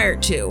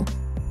required to.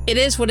 It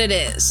is what it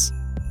is.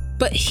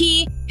 But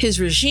he, his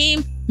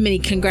regime, many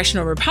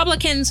congressional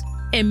Republicans,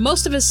 and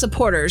most of his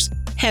supporters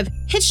have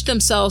hitched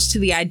themselves to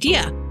the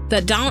idea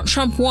that Donald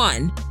Trump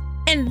won,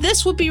 and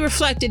this would be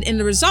reflected in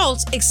the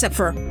results except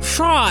for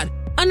fraud,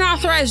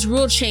 unauthorized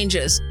rule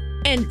changes,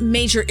 and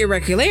major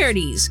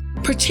irregularities,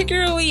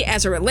 particularly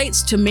as it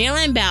relates to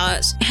mail-in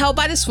ballots held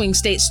by the swing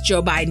states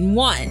Joe Biden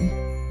won.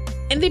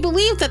 And they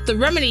believe that the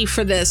remedy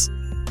for this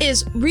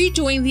is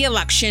redoing the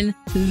election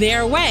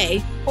their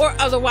way or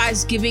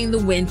otherwise giving the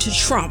win to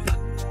Trump.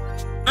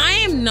 I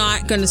am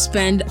not going to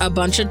spend a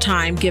bunch of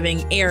time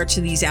giving air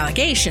to these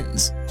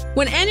allegations.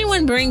 When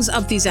anyone brings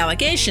up these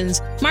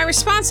allegations, my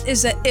response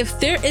is that if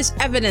there is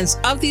evidence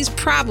of these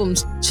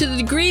problems to the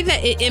degree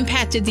that it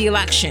impacted the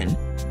election,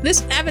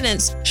 this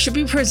evidence should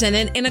be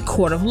presented in a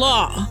court of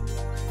law.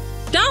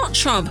 Donald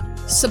Trump,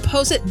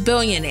 supposed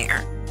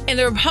billionaire, and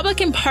the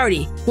Republican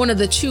Party, one of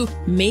the two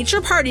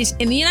major parties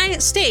in the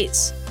United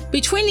States,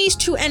 between these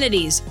two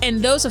entities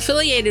and those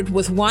affiliated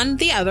with one,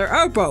 the other,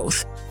 or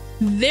both,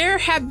 there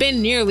have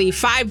been nearly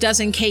 6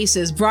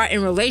 cases brought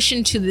in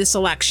relation to this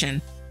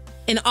election,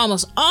 and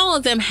almost all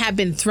of them have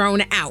been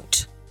thrown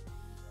out.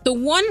 The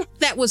one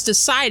that was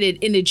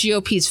decided in the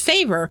GOP's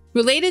favor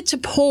related to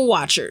poll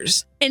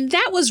watchers, and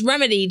that was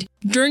remedied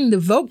during the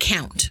vote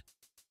count.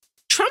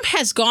 Trump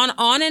has gone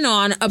on and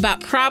on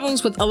about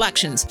problems with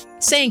elections,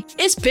 saying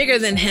it's bigger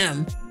than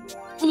him.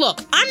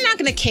 Look, I'm not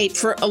going to cape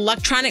for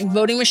electronic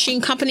voting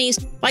machine companies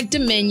like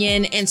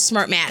Dominion and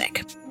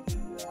Smartmatic.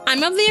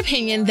 I'm of the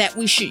opinion that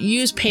we should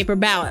use paper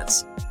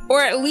ballots,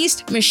 or at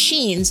least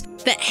machines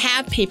that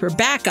have paper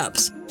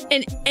backups,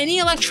 and any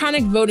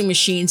electronic voting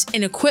machines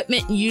and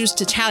equipment used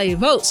to tally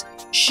votes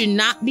should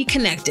not be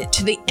connected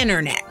to the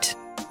internet.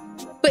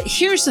 But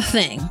here's the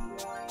thing.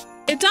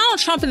 If Donald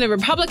Trump and the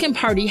Republican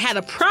Party had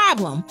a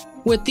problem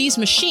with these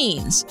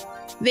machines,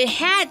 they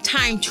had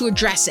time to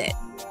address it.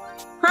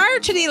 Prior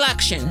to the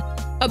election,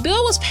 a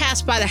bill was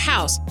passed by the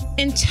House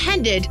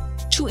intended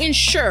to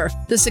ensure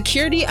the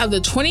security of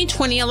the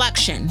 2020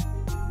 election,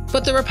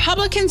 but the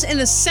Republicans in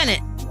the Senate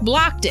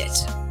blocked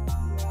it.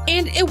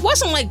 And it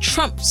wasn't like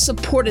Trump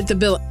supported the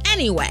bill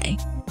anyway.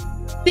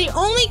 They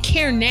only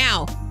care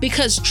now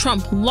because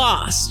Trump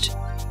lost,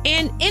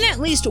 and in at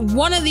least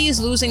one of these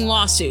losing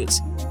lawsuits,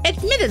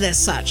 admitted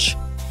as such.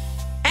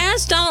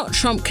 as Donald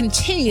Trump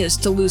continues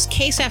to lose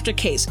case after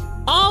case,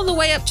 all the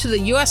way up to the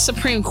U.S.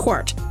 Supreme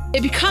Court,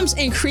 it becomes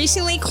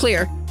increasingly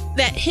clear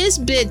that his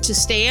bid to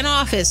stay in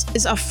office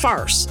is a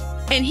farce,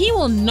 and he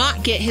will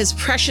not get his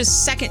precious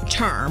second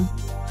term.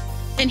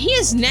 And he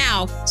is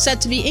now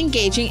said to be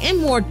engaging in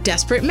more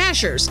desperate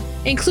measures,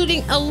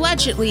 including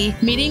allegedly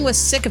meeting with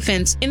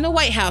sycophants in the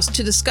White House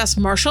to discuss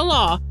martial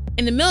law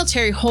and the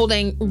military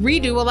holding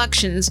redo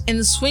elections in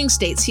the swing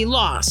states he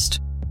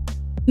lost.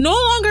 No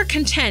longer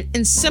content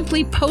in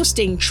simply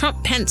posting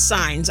Trump-Pence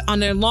signs on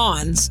their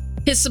lawns,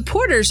 his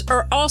supporters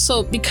are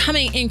also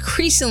becoming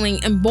increasingly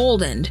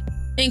emboldened,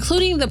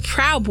 including the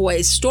Proud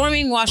Boys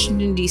storming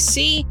Washington,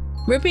 D.C.,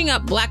 ripping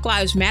up Black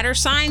Lives Matter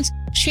signs,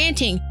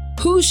 chanting,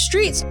 "Whose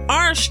streets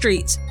are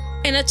streets?"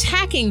 and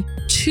attacking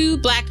 2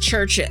 black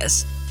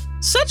churches.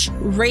 Such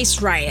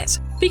race riots,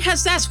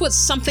 because that's what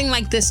something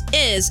like this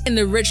is in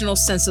the original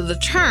sense of the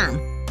term.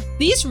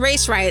 These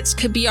race riots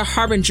could be a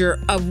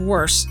harbinger of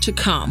worse to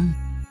come.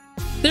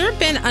 There have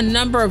been a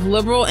number of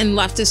liberal and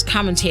leftist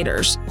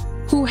commentators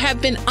who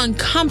have been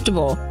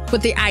uncomfortable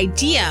with the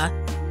idea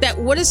that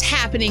what is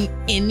happening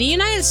in the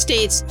United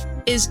States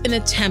is an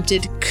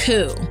attempted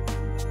coup.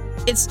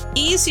 It's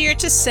easier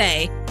to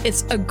say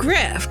it's a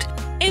grift,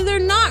 and they're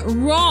not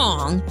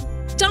wrong.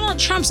 Donald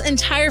Trump's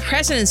entire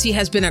presidency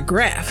has been a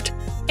grift,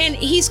 and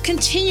he's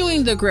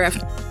continuing the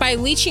grift by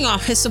leeching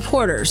off his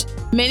supporters,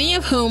 many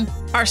of whom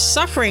are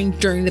suffering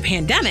during the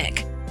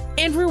pandemic,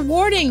 and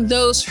rewarding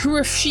those who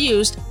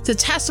refused to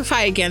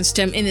testify against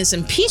him in his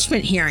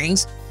impeachment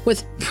hearings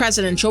with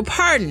presidential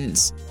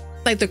pardons,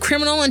 like the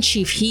criminal in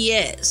chief he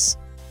is.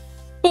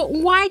 But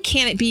why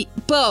can't it be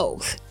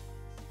both?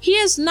 He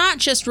has not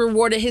just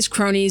rewarded his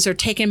cronies or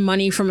taken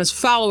money from his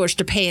followers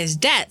to pay his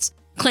debts,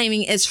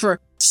 claiming it's for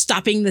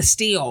stopping the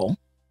steal.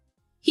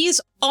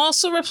 He's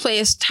also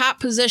replaced top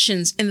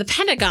positions in the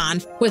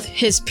Pentagon with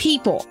his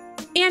people,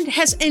 and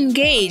has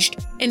engaged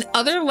in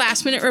other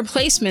last-minute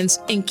replacements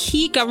in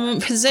key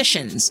government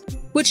positions,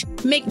 which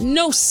make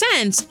no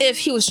sense if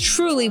he was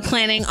truly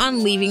planning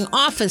on leaving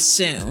office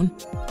soon.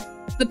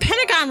 The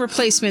Pentagon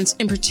replacements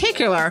in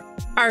particular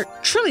are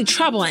truly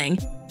troubling,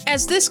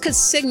 as this could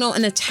signal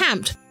an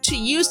attempt to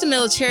use the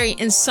military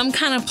in some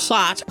kind of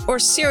plot or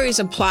series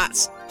of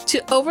plots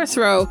to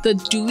overthrow the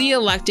duly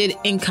elected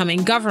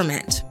incoming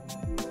government.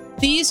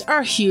 These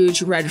are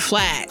huge red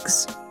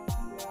flags.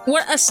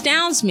 What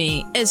astounds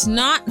me is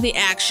not the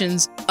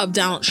actions of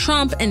Donald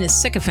Trump and his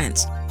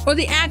sycophants, or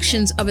the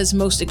actions of his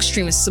most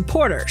extremist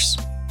supporters.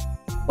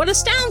 What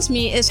astounds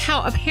me is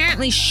how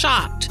apparently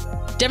shocked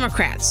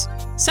Democrats,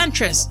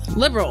 centrists,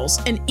 liberals,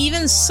 and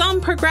even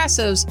some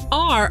progressives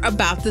are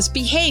about this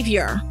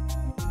behavior.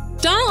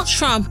 Donald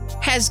Trump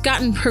has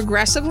gotten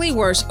progressively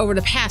worse over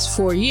the past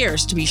 4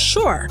 years, to be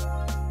sure.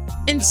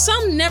 And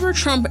some Never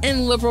Trump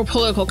and liberal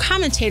political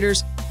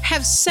commentators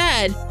have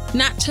said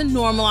not to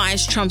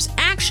normalize Trump's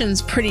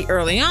actions pretty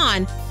early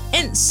on,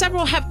 and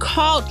several have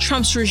called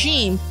Trump's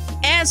regime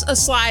as a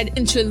slide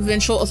into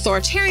eventual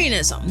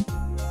authoritarianism.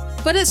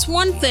 But it's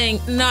one thing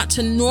not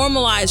to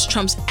normalize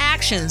Trump's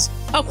actions.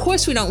 Of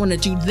course, we don't want to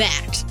do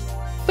that.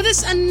 But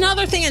it's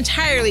another thing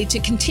entirely to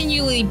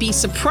continually be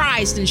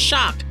surprised and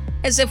shocked,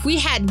 as if we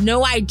had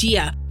no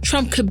idea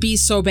Trump could be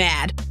so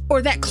bad,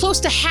 or that close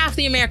to half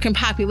the American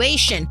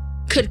population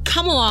could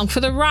come along for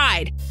the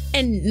ride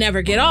and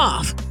never get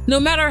off, no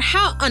matter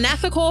how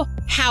unethical,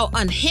 how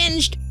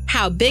unhinged,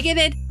 how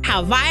bigoted,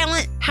 how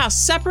violent, how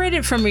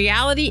separated from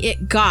reality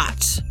it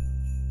got.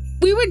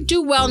 We would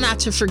do well not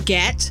to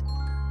forget,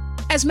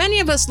 as many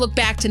of us look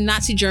back to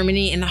Nazi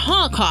Germany and the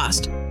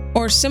Holocaust,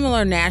 or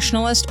similar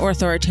nationalist or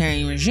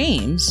authoritarian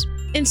regimes,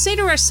 and say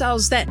to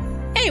ourselves that,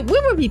 hey, we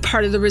would be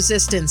part of the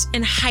resistance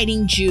in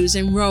hiding Jews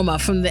in Roma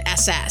from the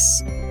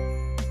SS.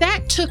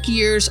 That took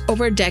years,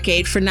 over a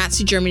decade, for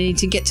Nazi Germany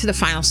to get to the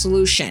final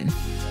solution.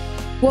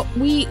 What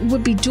we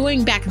would be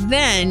doing back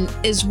then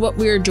is what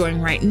we are doing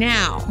right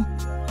now.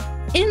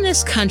 In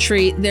this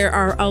country, there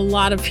are a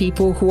lot of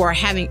people who are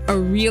having a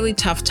really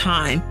tough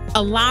time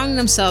allowing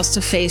themselves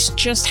to face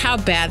just how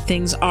bad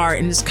things are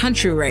in this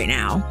country right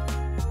now.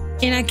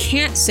 And I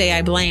can't say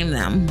I blame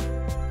them.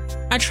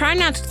 I try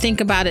not to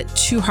think about it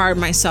too hard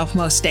myself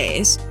most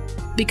days,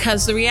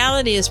 because the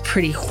reality is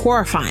pretty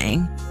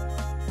horrifying.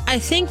 I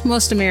think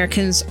most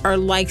Americans are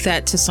like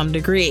that to some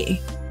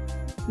degree.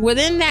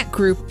 Within that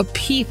group of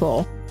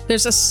people,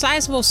 there's a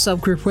sizable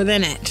subgroup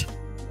within it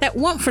that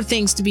want for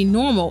things to be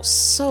normal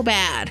so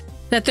bad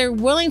that they're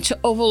willing to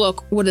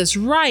overlook what is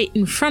right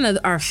in front of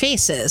our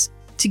faces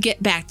to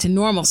get back to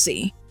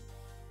normalcy.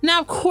 Now,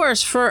 of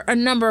course, for a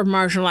number of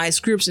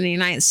marginalized groups in the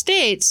United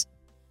States,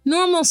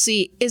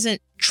 normalcy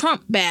isn't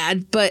Trump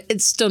bad, but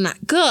it's still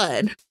not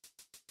good.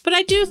 But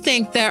I do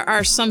think there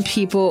are some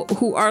people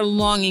who are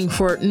longing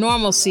for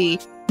normalcy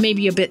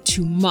maybe a bit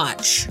too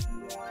much.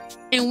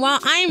 And while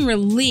I am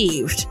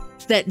relieved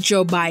that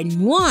Joe Biden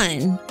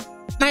won,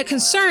 my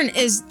concern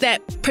is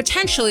that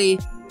potentially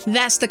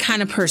that's the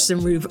kind of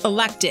person we've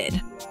elected.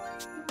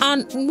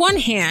 On one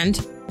hand,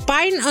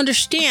 Biden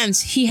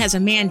understands he has a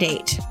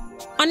mandate.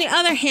 On the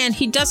other hand,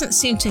 he doesn't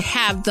seem to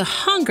have the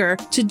hunger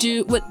to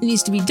do what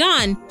needs to be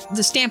done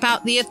to stamp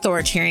out the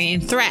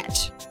authoritarian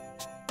threat.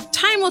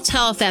 Time will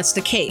tell if that's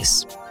the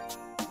case.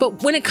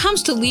 But when it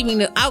comes to leaving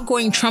the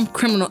outgoing Trump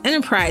criminal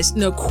enterprise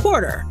no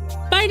quarter,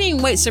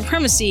 fighting white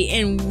supremacy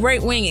and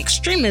right-wing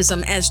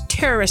extremism as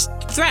terrorist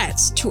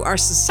threats to our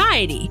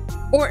society,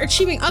 or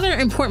achieving other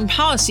important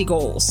policy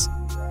goals,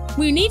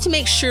 we need to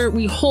make sure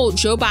we hold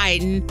Joe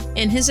Biden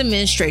and his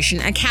administration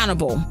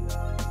accountable.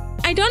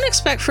 I don't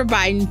expect for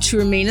Biden to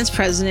remain as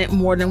president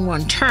more than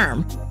one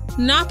term,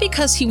 not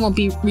because he won't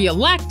be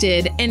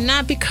reelected and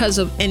not because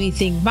of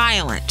anything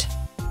violent.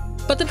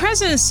 But the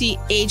presidency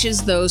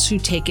ages those who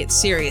take it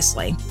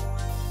seriously.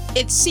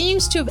 It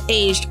seems to have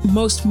aged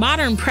most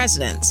modern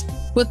presidents,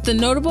 with the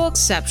notable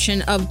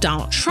exception of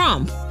Donald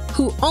Trump,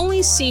 who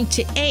only seemed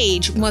to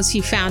age once he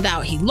found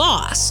out he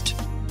lost.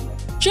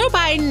 Joe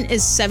Biden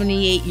is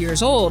 78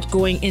 years old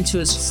going into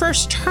his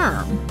first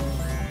term.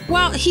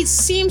 While he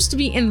seems to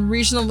be in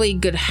reasonably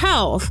good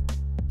health,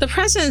 the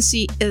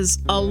presidency is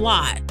a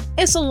lot.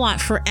 It's a lot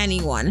for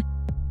anyone.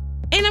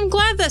 And I'm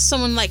glad that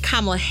someone like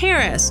Kamala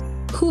Harris,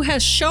 who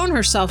has shown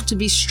herself to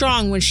be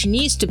strong when she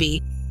needs to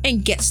be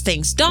and gets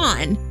things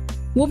done,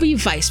 will be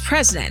vice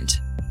president.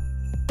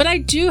 But I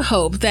do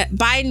hope that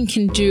Biden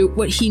can do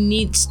what he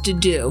needs to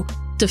do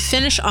to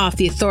finish off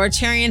the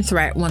authoritarian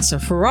threat once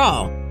and for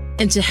all,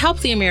 and to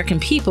help the American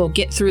people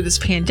get through this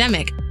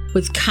pandemic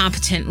with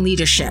competent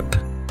leadership.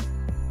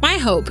 My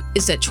hope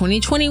is that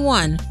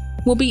 2021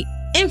 will be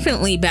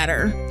infinitely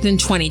better than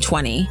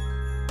 2020.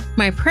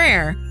 My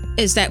prayer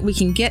is that we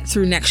can get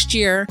through next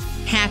year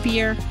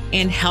happier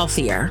and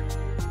healthier.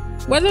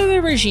 Whether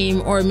the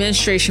regime or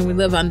administration we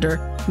live under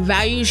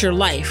values your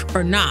life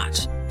or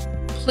not,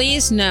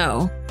 please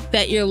know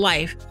that your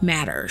life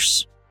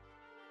matters.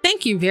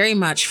 Thank you very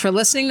much for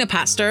listening to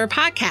Pot Stirrer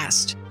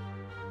Podcast.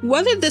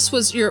 Whether this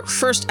was your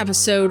first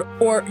episode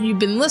or you've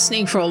been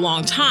listening for a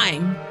long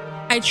time,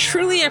 I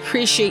truly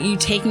appreciate you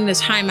taking the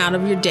time out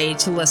of your day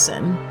to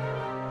listen.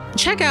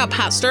 Check out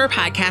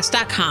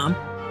PotStirrerPodcast.com,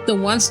 the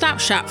one-stop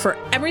shop for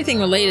everything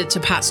related to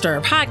Pot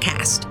Stirrer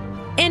Podcast,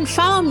 and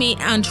follow me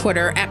on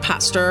Twitter at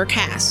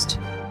PotStirrerCast.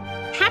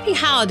 Happy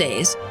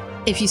holidays!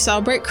 If you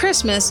celebrate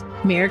Christmas,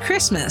 Merry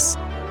Christmas!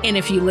 And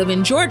if you live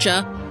in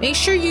Georgia, make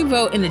sure you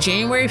vote in the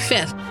January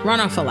 5th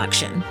runoff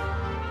election.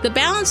 The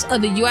balance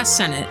of the U.S.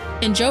 Senate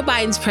and Joe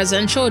Biden's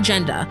presidential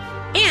agenda,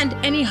 and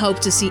any hope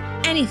to see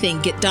anything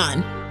get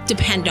done,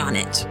 depend on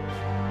it.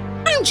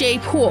 I'm Jay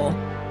Poole.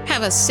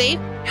 Have a safe,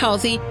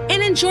 healthy,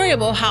 and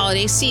enjoyable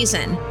holiday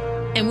season.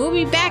 And we'll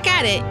be back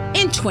at it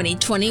in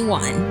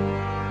 2021.